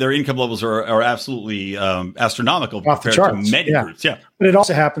 Their income levels are absolutely astronomical off the compared charts. to many groups. Yeah. But it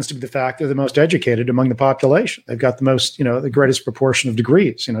also happens to be the fact they're the most educated among the population. They've got the most, the greatest proportion of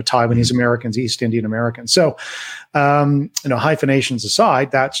degrees, Taiwanese Americans, East Indian Americans. So, hyphenations aside,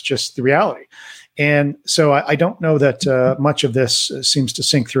 that's just the reality. And so I don't know that much of this seems to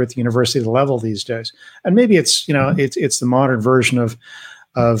sink through at the university level these days. And maybe it's, it's the modern version of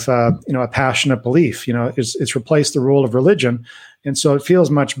a passionate belief. It's replaced the role of religion, and so it feels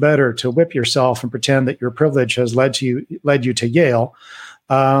much better to whip yourself and pretend that your privilege has led you to Yale,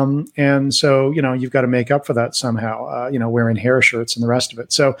 and so you've got to make up for that somehow. Wearing hair shirts and the rest of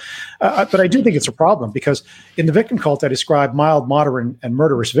it. So, but I do think it's a problem because in the victim cult I described mild, moderate, and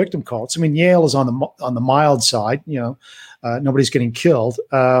murderous victim cults. Yale is on the mild side. Nobody's getting killed.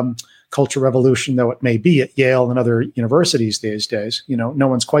 Cultural Revolution, though it may be at Yale and other universities these days. No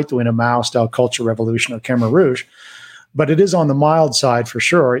one's quite doing a Mao-style Cultural Revolution or Khmer Rouge, but it is on the mild side for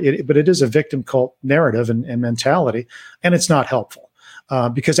sure. But it is a victim cult narrative and mentality, and it's not helpful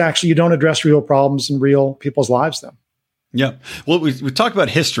because actually you don't address real problems in real people's lives then. Yeah. Well, we talk about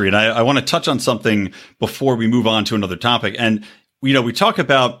history, and I want to touch on something before we move on to another topic. And, we talk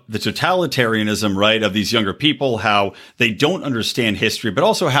about the totalitarianism, right, of these younger people, how they don't understand history, but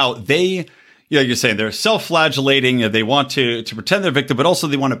also how they, you're saying they're self-flagellating. They want to pretend they're victim, but also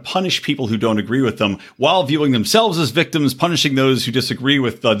they want to punish people who don't agree with them while viewing themselves as victims, punishing those who disagree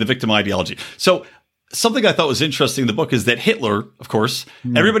with the victim ideology. So something I thought was interesting in the book is that Hitler, of course,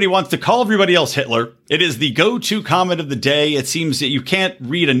 everybody wants to call everybody else Hitler. It is the go-to comment of the day. It seems that you can't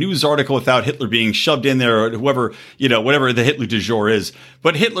read a news article without Hitler being shoved in there, or whoever, whatever the Hitler du jour is.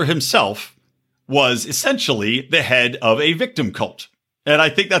 But Hitler himself was essentially the head of a victim cult. And I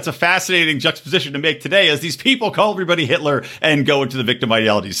think that's a fascinating juxtaposition to make today as these people call everybody Hitler and go into the victim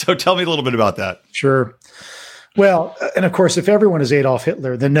ideology. So tell me a little bit about that. Sure. Well, and of course, if everyone is Adolf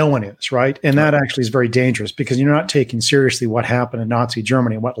Hitler, then no one is, right? And that actually is very dangerous because you're not taking seriously what happened in Nazi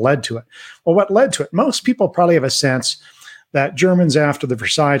Germany and what led to it. Well, what led to it? Most people probably have a sense that Germans after the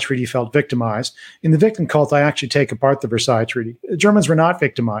Versailles Treaty felt victimized. In the victim cult, I actually take apart the Versailles Treaty. Germans were not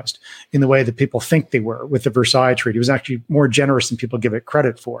victimized in the way that people think they were with the Versailles Treaty. It was actually more generous than people give it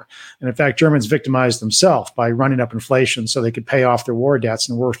credit for. And in fact, Germans victimized themselves by running up inflation so they could pay off their war debts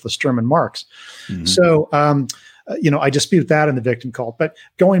in worthless German marks. Mm-hmm. So, I dispute that in the victim cult. But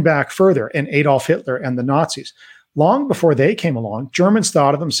going back further, and Adolf Hitler and the Nazis, long before they came along, Germans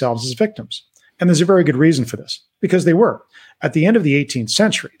thought of themselves as victims. And there's a very good reason for this, because they were. At the end of the 18th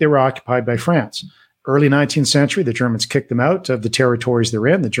century, they were occupied by France. Early 19th century, the Germans kicked them out of the territories they're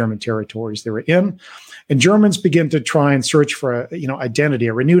in, the German territories they were in. And Germans begin to try and search for identity,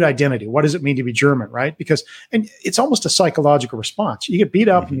 a renewed identity. What does it mean to be German, right? And it's almost a psychological response. You get beat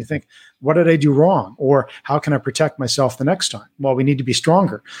up and you think, what did I do wrong? Or how can I protect myself the next time? Well, we need to be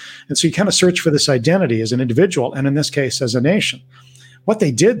stronger. And so you kind of search for this identity as an individual, and in this case, as a nation. What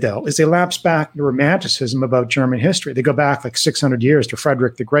they did, though, is they lapsed back to romanticism about German history. They go back like 600 years to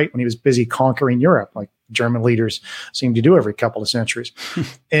Frederick the Great when he was busy conquering Europe, like German leaders seem to do every couple of centuries.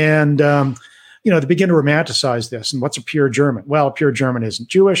 And, they begin to romanticize this. And what's a pure German? Well, a pure German isn't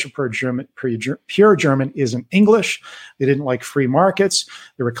Jewish. A pure German isn't English. They didn't like free markets.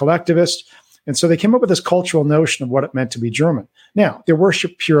 They were collectivist. And so they came up with this cultural notion of what it meant to be German. Now, they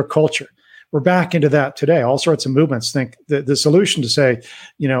worship pure culture. We're back into that today. All sorts of movements think that the solution to say,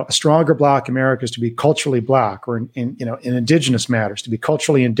 a stronger Black America is to be culturally Black, or in indigenous matters, to be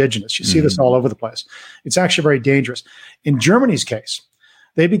culturally indigenous. You see this all over the place. It's actually very dangerous. In Germany's case,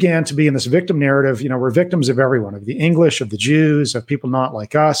 they began to be in this victim narrative. We're victims of everyone, of the English, of the Jews, of people not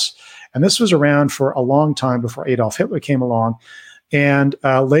like us. And this was around for a long time before Adolf Hitler came along. And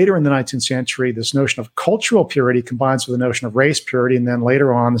later in the 19th century, this notion of cultural purity combines with the notion of race purity. And then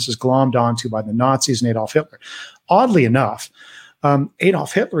later on, this is glommed onto by the Nazis and Adolf Hitler. Oddly enough,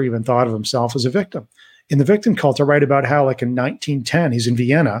 Adolf Hitler even thought of himself as a victim. In the victim cult, I write about how, like in 1910, he's in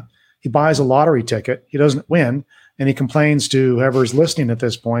Vienna. He buys a lottery ticket. He doesn't win. And he complains to whoever is listening at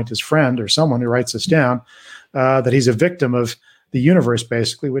this point, his friend or someone who writes this down, that he's a victim of the universe,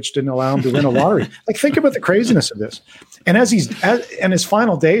 basically, which didn't allow him to win a lottery. Like, think about the craziness of this. And in his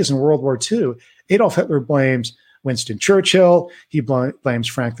final days in World War II, Adolf Hitler blames Winston Churchill. He blames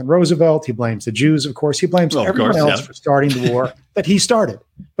Franklin Roosevelt. He blames the Jews, of course. He blames everyone else for starting the war that he started.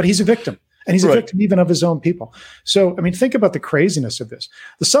 But he's a victim. And he's a victim even of his own people. So, think about the craziness of this.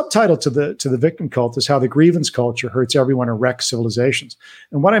 The subtitle to the victim cult is how the grievance culture hurts everyone and wrecks civilizations.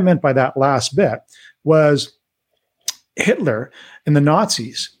 And what I meant by that last bit was Hitler and the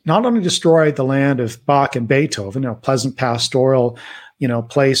Nazis not only destroyed the land of Bach and Beethoven, a pleasant pastoral,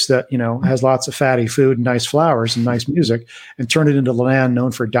 place that, has lots of fatty food and nice flowers and nice music, and turned it into the land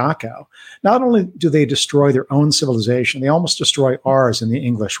known for Dachau. Not only do they destroy their own civilization, they almost destroy ours in the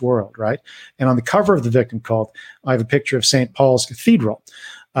English world, right? And on the cover of the victim cult, I have a picture of St. Paul's Cathedral,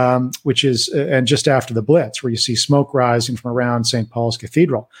 which is, and just after the Blitz, where you see smoke rising from around St. Paul's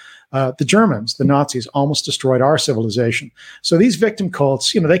Cathedral. The Germans, the Nazis, almost destroyed our civilization. So these victim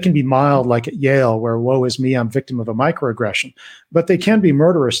cults, they can be mild, like at Yale, where woe is me, I'm victim of a microaggression. But they can be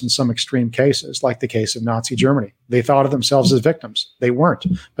murderous in some extreme cases, like the case of Nazi Germany. They thought of themselves as victims. They weren't,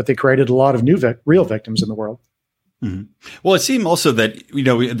 but they created a lot of new real victims in the world. Mm-hmm. Well, it seemed also that,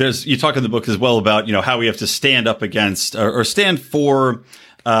 you talk in the book as well about, how we have to stand up against or stand for,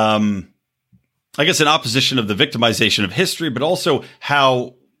 I guess, an opposition of the victimization of history, but also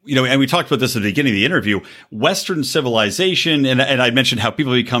how and we talked about this at the beginning of the interview, Western civilization, and I mentioned how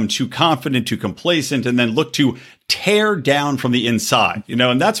people become too confident, too complacent, and then look to tear down from the inside,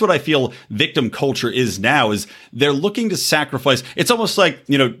 and that's what I feel victim culture is now, is they're looking to sacrifice. It's almost like,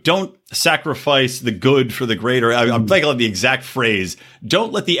 don't sacrifice the good for the great, or I'm thinking of the exact phrase,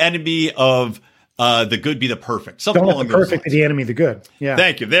 don't let the enemy of the good be the perfect. Something don't let the perfect be the enemy of the good. Yeah.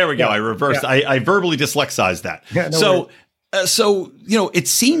 Thank you. There we go. I reversed. Yeah. I verbally dyslexized that. Yeah, So, it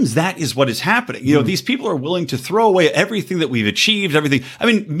seems that is what is happening. These people are willing to throw away everything that we've achieved, everything. I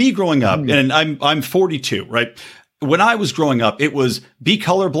mean, me growing up, and I'm 42, right? When I was growing up, it was be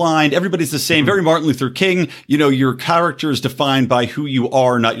colorblind. Everybody's the same. Very Martin Luther King. Your character is defined by who you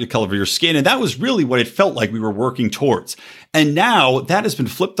are, not the color of your skin. And that was really what it felt like we were working towards. And now that has been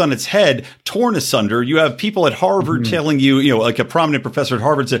flipped on its head, torn asunder. You have people at Harvard telling you, like a prominent professor at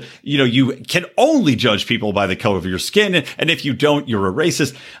Harvard said, you can only judge people by the color of your skin. And if you don't, you're a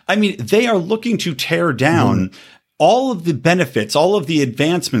racist. I mean, they are looking to tear down all of the benefits, all of the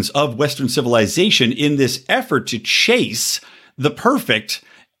advancements of Western civilization in this effort to chase the perfect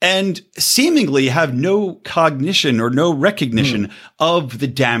and seemingly have no cognition or no recognition of the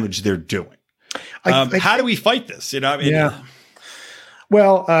damage they're doing. How do we fight this?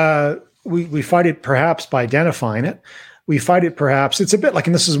 Well, we fight it perhaps by identifying it. We fight it perhaps, it's a bit like,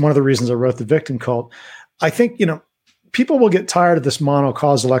 and this is one of the reasons I wrote The Victim Cult. I think, people will get tired of this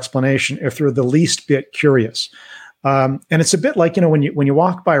monocausal explanation if they're the least bit curious. And it's a bit like, when you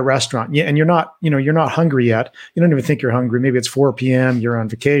walk by a restaurant and you're not hungry yet, you don't even think you're hungry. Maybe it's 4 p.m. You're on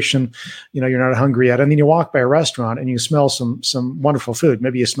vacation, you're not hungry yet. And then you walk by a restaurant and you smell some wonderful food.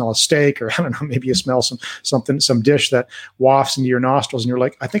 Maybe you smell a steak, or I don't know, maybe you smell some dish that wafts into your nostrils and you're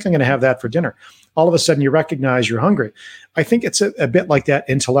like, I think I'm going to have that for dinner. All of a sudden you recognize you're hungry. I think it's a bit like that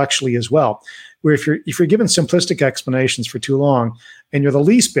intellectually as well, where if you're given simplistic explanations for too long and you're the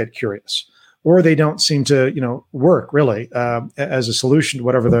least bit curious, or they don't seem to, work really as a solution to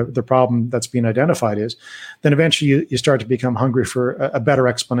whatever the problem that's being identified is, then eventually you start to become hungry for a better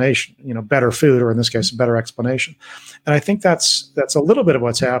explanation, better food, or in this case, a better explanation. And I think that's a little bit of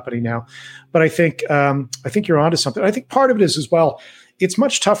what's happening now. But I think you're onto something. I think part of it is as well, it's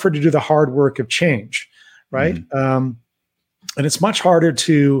much tougher to do the hard work of change, right? And it's much harder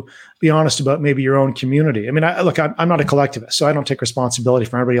to be honest about maybe your own community. I mean, I'm not a collectivist, so I don't take responsibility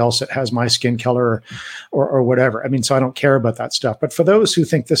for everybody else that has my skin color or whatever. I mean, so I don't care about that stuff. But for those who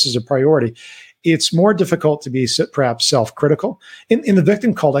think this is a priority, it's more difficult to be perhaps self-critical. In The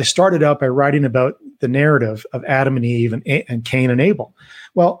Victim Cult, I started out by writing about the narrative of Adam and Eve and Cain and Abel.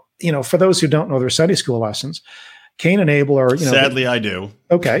 Well, for those who don't know their Sunday school lessons, Cain and Abel are, sadly, I do.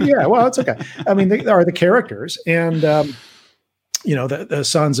 Okay. Yeah. Well, it's okay. I mean, they are the characters, and, the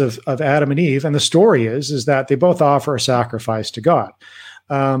sons of Adam and Eve. And the story is that they both offer a sacrifice to God.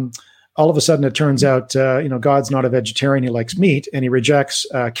 All of a sudden, it turns out, God's not a vegetarian. He likes meat, and he rejects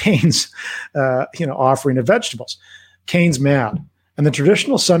Cain's, offering of vegetables. Cain's mad. And the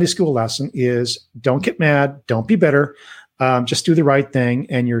traditional Sunday school lesson is, don't get mad. Don't be bitter. Just do the right thing,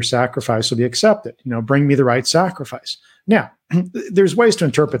 and your sacrifice will be accepted. Bring me the right sacrifice. Now, there's ways to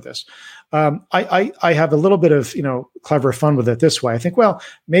interpret this. I have a little bit of, clever fun with it this way. I think, well,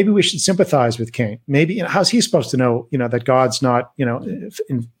 maybe we should sympathize with Cain. Maybe, how's he supposed to know, that God's not,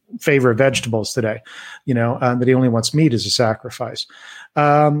 in favor of vegetables today, that he only wants meat as a sacrifice.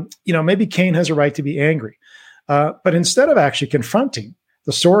 Maybe Cain has a right to be angry. But instead of actually confronting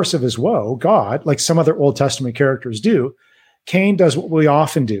the source of his woe, God, like some other Old Testament characters do, Cain does what we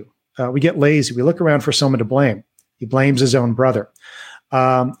often do. We get lazy. We look around for someone to blame. He blames his own brother.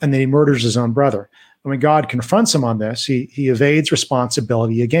 And then he murders his own brother. And when God confronts him on this, he evades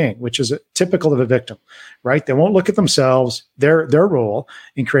responsibility again, which is typical of a victim, right? They won't look at themselves, their role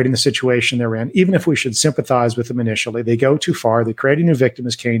in creating the situation they're in. Even if we should sympathize with them initially, they go too far. They create a new victim,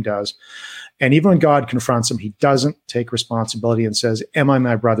 as Cain does. And even when God confronts him, he doesn't take responsibility and says, am I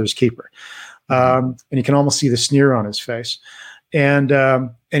my brother's keeper? And you can almost see the sneer on his face. And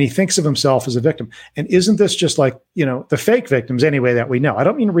he thinks of himself as a victim. And isn't this just like, the fake victims anyway that we know? I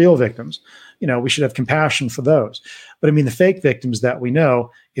don't mean real victims. We should have compassion for those. But I mean the fake victims that we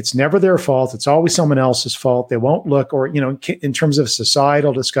know, it's never their fault. It's always someone else's fault. They won't look, or, in terms of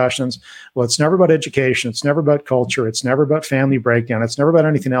societal discussions, well, it's never about education. It's never about culture. It's never about family breakdown. It's never about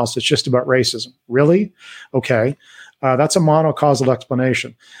anything else. It's just about racism. Really? Okay. That's a monocausal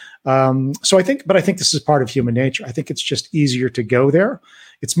explanation. So I think this is part of human nature. I think it's just easier to go there.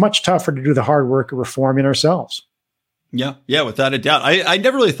 It's much tougher to do the hard work of reforming ourselves. Yeah, yeah, without a doubt. I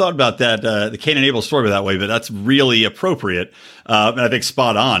never really thought about that, the Cain and Abel story that way, but that's really appropriate. And I think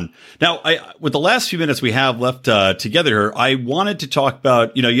spot on. Now, with the last few minutes we have left together here, I wanted to talk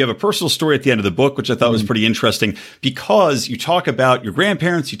about, you have a personal story at the end of the book, which I thought was pretty interesting because you talk about your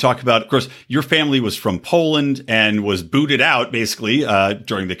grandparents. You talk about, of course, your family was from Poland and was booted out basically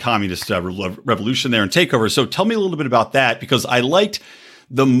during the communist revolution there and takeover. So tell me a little bit about that because I liked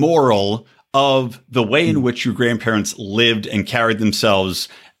the moral of the way in which your grandparents lived and carried themselves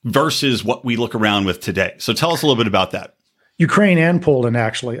versus what we look around with today. So tell us a little bit about that. Ukraine and Poland,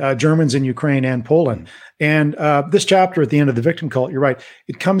 actually, Germans in Ukraine and Poland. And this chapter at the end of The Victim Cult, you're right,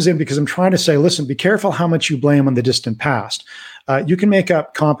 it comes in because I'm trying to say, listen, be careful how much you blame on the distant past. You can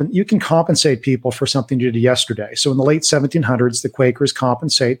you can compensate people for something you did yesterday. So in the late 1700s, the Quakers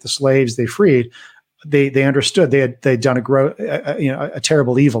compensate the slaves they freed. They understood they'd done a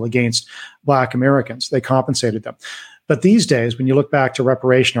terrible evil against Black Americans. They compensated them. But these days, when you look back to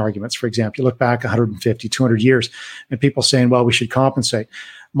reparation arguments, for example, you look back 150, 200 years, and people saying, well, we should compensate.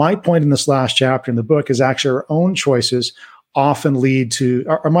 My point in this last chapter in the book is actually our own choices often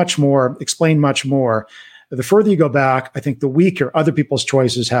explain much more. The further you go back, I think the weaker other people's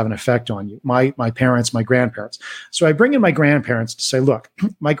choices have an effect on you. My parents, my grandparents. So I bring in my grandparents to say, look,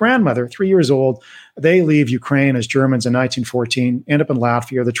 my grandmother, 3 years old, they leave Ukraine as Germans in 1914, end up in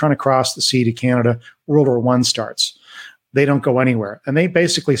Latvia. They're trying to cross the sea to Canada. World War I starts. They don't go anywhere. And they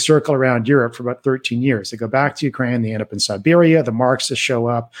basically circle around Europe for about 13 years. They go back to Ukraine. They end up in Siberia. The Marxists show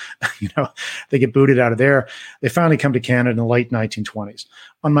up. They get booted out of there. They finally come to Canada in the late 1920s.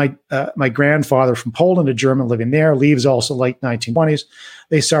 On my grandfather from Poland, a German living there, leaves also late 1920s.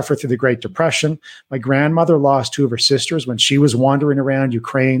 They suffer through the Great Depression. My grandmother lost two of her sisters when she was wandering around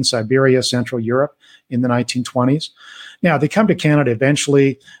Ukraine, Siberia, Central Europe in the 1920s. Now, they come to Canada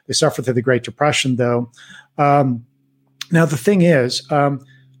eventually. They suffer through the Great Depression, though. Now, the thing is,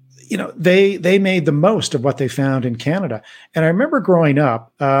 they made the most of what they found in Canada. And I remember growing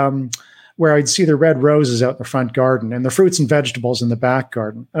up where I'd see the red roses out in the front garden and the fruits and vegetables in the back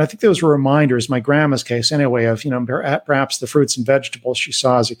garden. And I think those were reminders, my grandma's case anyway, of, perhaps the fruits and vegetables she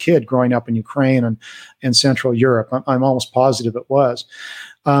saw as a kid growing up in Ukraine and Central Europe. I'm almost positive it was.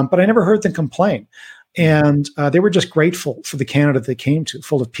 But I never heard them complain. And they were just grateful for the Canada they came to,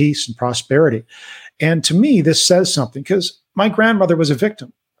 full of peace and prosperity. And to me, this says something because my grandmother was a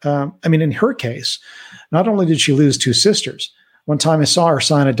victim. In her case, not only did she lose two sisters, one time I saw her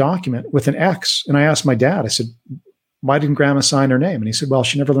sign a document with an X, and I asked my dad, I said, why didn't grandma sign her name? And he said, well,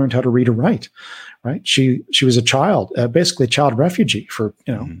 she never learned how to read or write, right? She was a child, basically a child refugee for,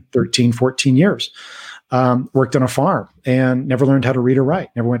 13, 14 years. Worked on a farm and never learned how to read or write,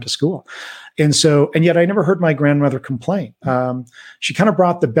 never went to school. And yet I never heard my grandmother complain. She kind of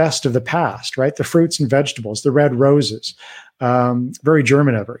brought the best of the past, right? The fruits and vegetables, the red roses, very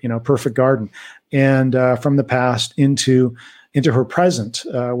German of her, perfect garden. And from the past into her present,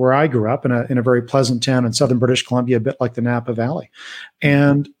 where I grew up in a very pleasant town in southern British Columbia, a bit like the Napa Valley.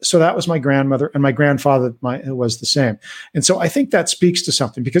 And so that was my grandmother, and my grandfather was the same. And so I think that speaks to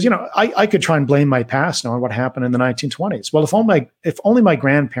something because, I could try and blame my past now on what happened in the 1920s. Well, if only my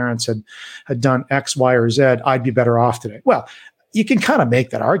grandparents had done X, Y, or Z, I'd be better off today. Well, you can kind of make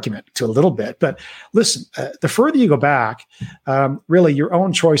that argument to a little bit, but listen, the further you go back, really your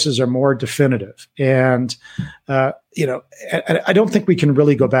own choices are more definitive. And, I don't think we can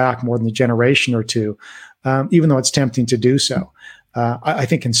really go back more than a generation or two, even though it's tempting to do so. I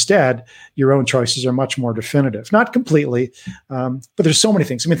think instead, your own choices are much more definitive. Not completely, but there's so many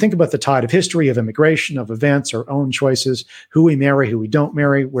things. Think about the tide of history, of immigration, of events, our own choices, who we marry, who we don't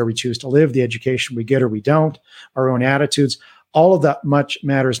marry, where we choose to live, the education we get or we don't, our own attitudes. All of that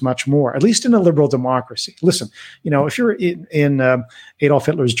matters much more, at least in a liberal democracy. Listen, if you're in Adolf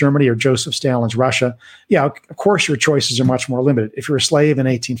Hitler's Germany or Joseph Stalin's Russia, of course your choices are much more limited. If you're a slave in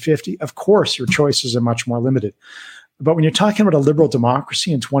 1850, of course your choices are much more limited. But when you're talking about a liberal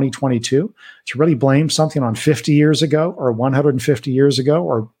democracy in 2022, to really blame something on 50 years ago or 150 years ago,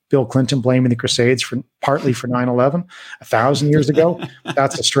 or Bill Clinton blaming the Crusades partly for 9/11 1,000 years ago,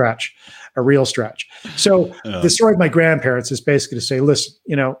 that's a stretch, a real stretch. So the story of my grandparents is basically to say, listen,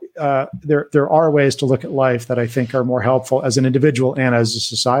 there are ways to look at life that I think are more helpful as an individual and as a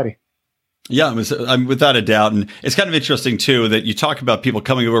society. Yeah, I'm without a doubt. And it's kind of interesting, too, that you talk about people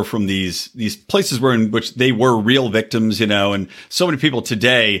coming over from these places in which they were real victims, and so many people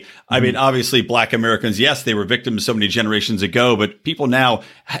today, obviously Black Americans, yes, they were victims so many generations ago, but people now,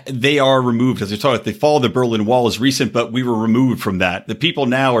 they are removed. As we talk about, the fall of the Berlin Wall is recent, but we were removed from that. The people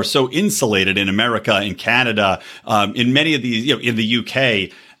now are so insulated in America, in Canada, in many of these, in the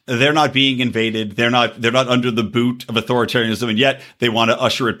UK, they're not being invaded. They're not under the boot of authoritarianism, and yet they want to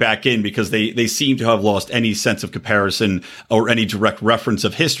usher it back in because they seem to have lost any sense of comparison or any direct reference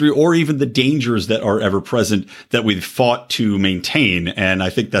of history or even the dangers that are ever present that we've fought to maintain. And I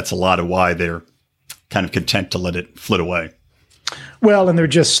think that's a lot of why they're kind of content to let it flit away. Well, and they're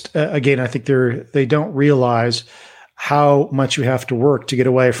just, again, I think they don't realize how much you have to work to get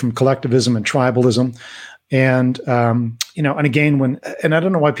away from collectivism and tribalism. And, and again, and I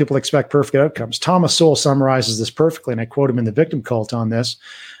don't know why people expect perfect outcomes. Thomas Sowell summarizes this perfectly, and I quote him in The Victim Cult on this.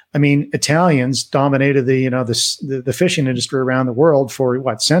 I mean, Italians dominated the fishing industry around the world for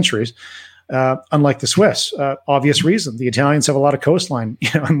centuries. Unlike the Swiss, obvious reason. The Italians have a lot of coastline,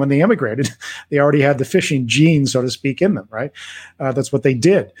 and when they immigrated, they already had the fishing gene, so to speak, in them, right? That's what they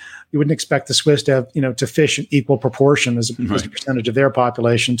did. You wouldn't expect the Swiss to have, to fish in equal proportion as a percentage of their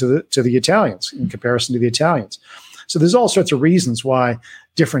population to the Italians in comparison to the Italians. So there's all sorts of reasons why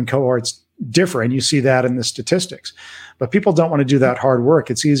different cohorts differ, and you see that in the statistics. But people don't want to do that hard work.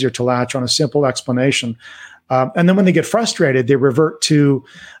 It's easier to latch on a simple explanation. And then when they get frustrated, they revert to,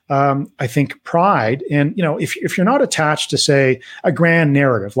 I think, pride. And, if you're not attached to, say, a grand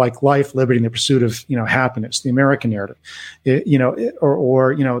narrative like life, liberty, and the pursuit of, happiness, the American narrative,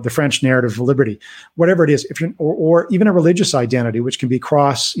 or the French narrative of liberty, whatever it is, or even a religious identity, which can be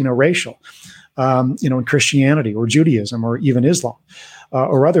racial, in Christianity or Judaism or even Islam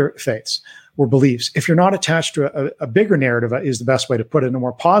or other faiths or beliefs. If you're not attached to a bigger narrative, is the best way to put it, a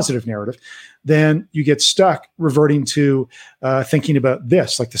more positive narrative, then you get stuck reverting to thinking about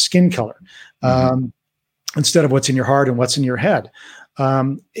this, like the skin color, instead of what's in your heart and what's in your head.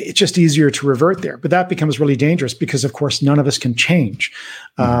 It's just easier to revert there. But that becomes really dangerous because, of course, none of us can change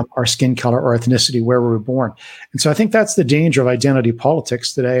our skin color or ethnicity, where we were born. And so I think that's the danger of identity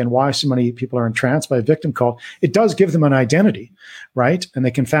politics today, and why so many people are entranced by a victim cult. It does give them an identity, right? And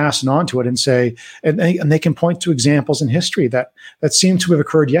they can fasten onto it and say, and they can point to examples in history that seem to have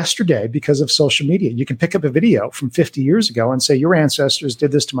occurred yesterday because of social media. You can pick up a video from 50 years ago and say, your ancestors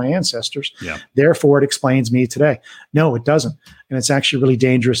did this to my ancestors. Yeah. Therefore, it explains me today. No, it doesn't. And it's actually really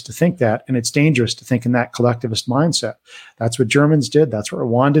dangerous to think that. And it's dangerous to think in that collectivist mindset. That's what Germans did. That's what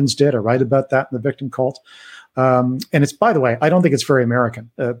Rwandans did. I write about that in The Victim Cult. And it's, by the way, I don't think it's very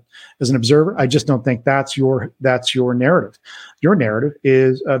American. As an observer, I just don't think that's your narrative. Your narrative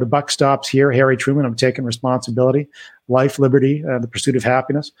is the buck stops here. Harry Truman, I'm taking responsibility. Life, liberty, the pursuit of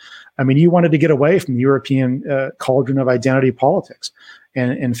happiness. I mean, you wanted to get away from the European cauldron of identity politics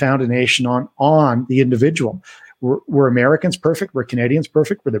and found a nation on the individual. Were Americans perfect? Were Canadians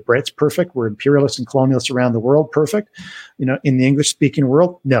perfect? Were the Brits perfect? Were imperialists and colonialists around the world perfect? In the English-speaking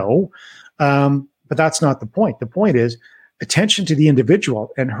world? No. But that's not the point. The point is attention to the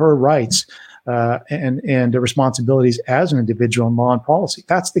individual and her rights and the responsibilities as an individual in law and policy.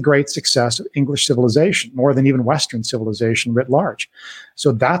 That's the great success of English civilization, more than even Western civilization writ large.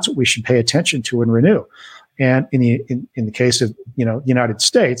 So that's what we should pay attention to and renew. And in the case of the United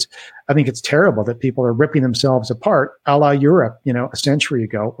States, I think it's terrible that people are ripping themselves apart, a la Europe, a century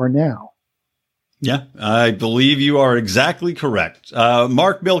ago or now. Yeah, I believe you are exactly correct.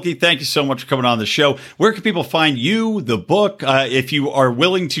 Mark Milke, thank you so much for coming on the show. Where can people find you, the book? If you are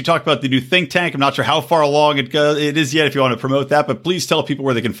willing to talk about the new think tank, I'm not sure how far along it is yet if you want to promote that, but please tell people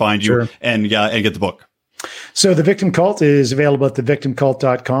where they can find you and get the book. So The Victim Cult is available at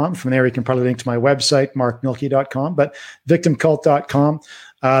thevictimcult.com. From there, you can probably link to my website, markmilke.com, but victimcult.com.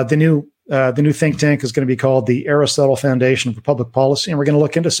 The new think tank is going to be called the Aristotle Foundation for Public Policy, and we're going to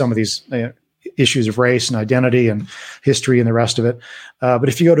look into some of these issues of race and identity and history and the rest of it. But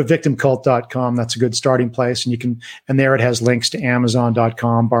if you go to victimcult.com, that's a good starting place. And there it has links to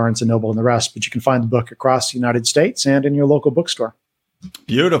Amazon.com, Barnes & Noble, and the rest. But you can find the book across the United States and in your local bookstore.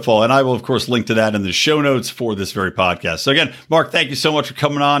 Beautiful. And I will, of course, link to that in the show notes for this very podcast. So again, Mark, thank you so much for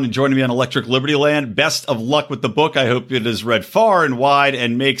coming on and joining me on Electric Liberty Land. Best of luck with the book. I hope it is read far and wide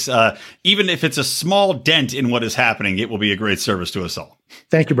and makes, even if it's a small dent in what is happening, it will be a great service to us all.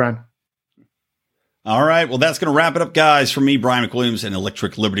 Thank you, Brian. All right. Well, that's going to wrap it up, guys, from me, Brian McWilliams, and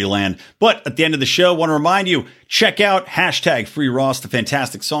Electric Liberty Land. But at the end of the show, I want to remind you, check out #FreeRoss, the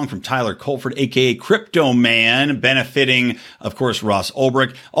fantastic song from Tyler Colford, a.k.a. Crypto Man, benefiting, of course, Ross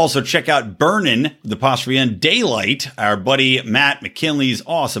Ulbricht. Also, check out Burnin', the apostrophe N, Daylight, our buddy Matt McKinley's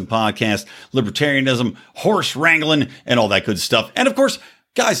awesome podcast, libertarianism, horse wrangling, and all that good stuff. And, of course,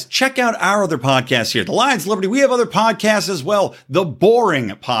 guys, check out our other podcasts here. The Lions Liberty, we have other podcasts as well. The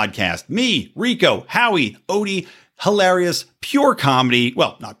Boring Podcast. Me, Rico, Howie, Odie, hilarious, pure comedy.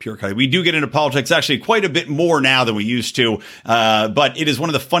 Well, not pure comedy. We do get into politics actually quite a bit more now than we used to. But it is one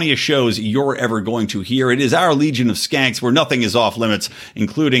of the funniest shows you're ever going to hear. It is our Legion of Skanks where nothing is off limits,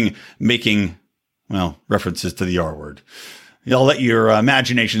 including making, well, references to the R word. I'll let your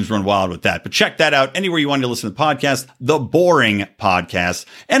imaginations run wild with that. But check that out anywhere you want to listen to the podcast, The Boring Podcast.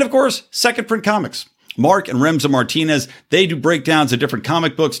 And of course, Second Print Comics. Mark and Remza Martinez, they do breakdowns of different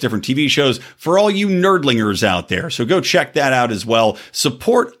comic books, different TV shows for all you nerdlingers out there. So go check that out as well.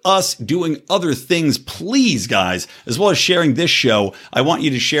 Support us doing other things, please, guys, as well as sharing this show. I want you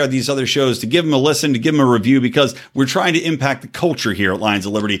to share these other shows, to give them a listen, to give them a review, because we're trying to impact the culture here at Lions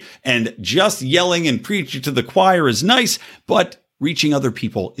of Liberty. And just yelling and preaching to the choir is nice, but reaching other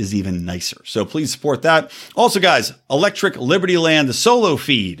people is even nicer. So please support that. Also, guys, Electric Liberty Land, the solo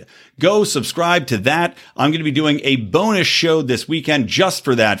feed. Go subscribe to that. I'm going to be doing a bonus show this weekend just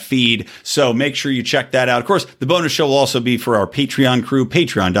for that feed. So make sure you check that out. Of course, the bonus show will also be for our Patreon crew,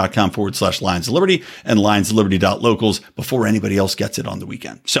 patreon.com/Lions of Liberty and lionsofliberty.locals before anybody else gets it on the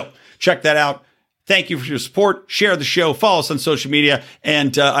weekend. So check that out. Thank you for your support. Share the show. Follow us on social media.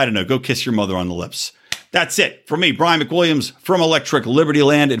 And I don't know, go kiss your mother on the lips. That's it. From me, Brian McWilliams, from Electric Liberty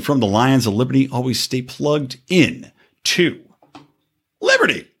Land, and from the Lions of Liberty. Always stay plugged in to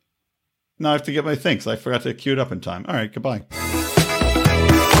Liberty. Now I have to get my things. I forgot to cue it up in time. All right, goodbye.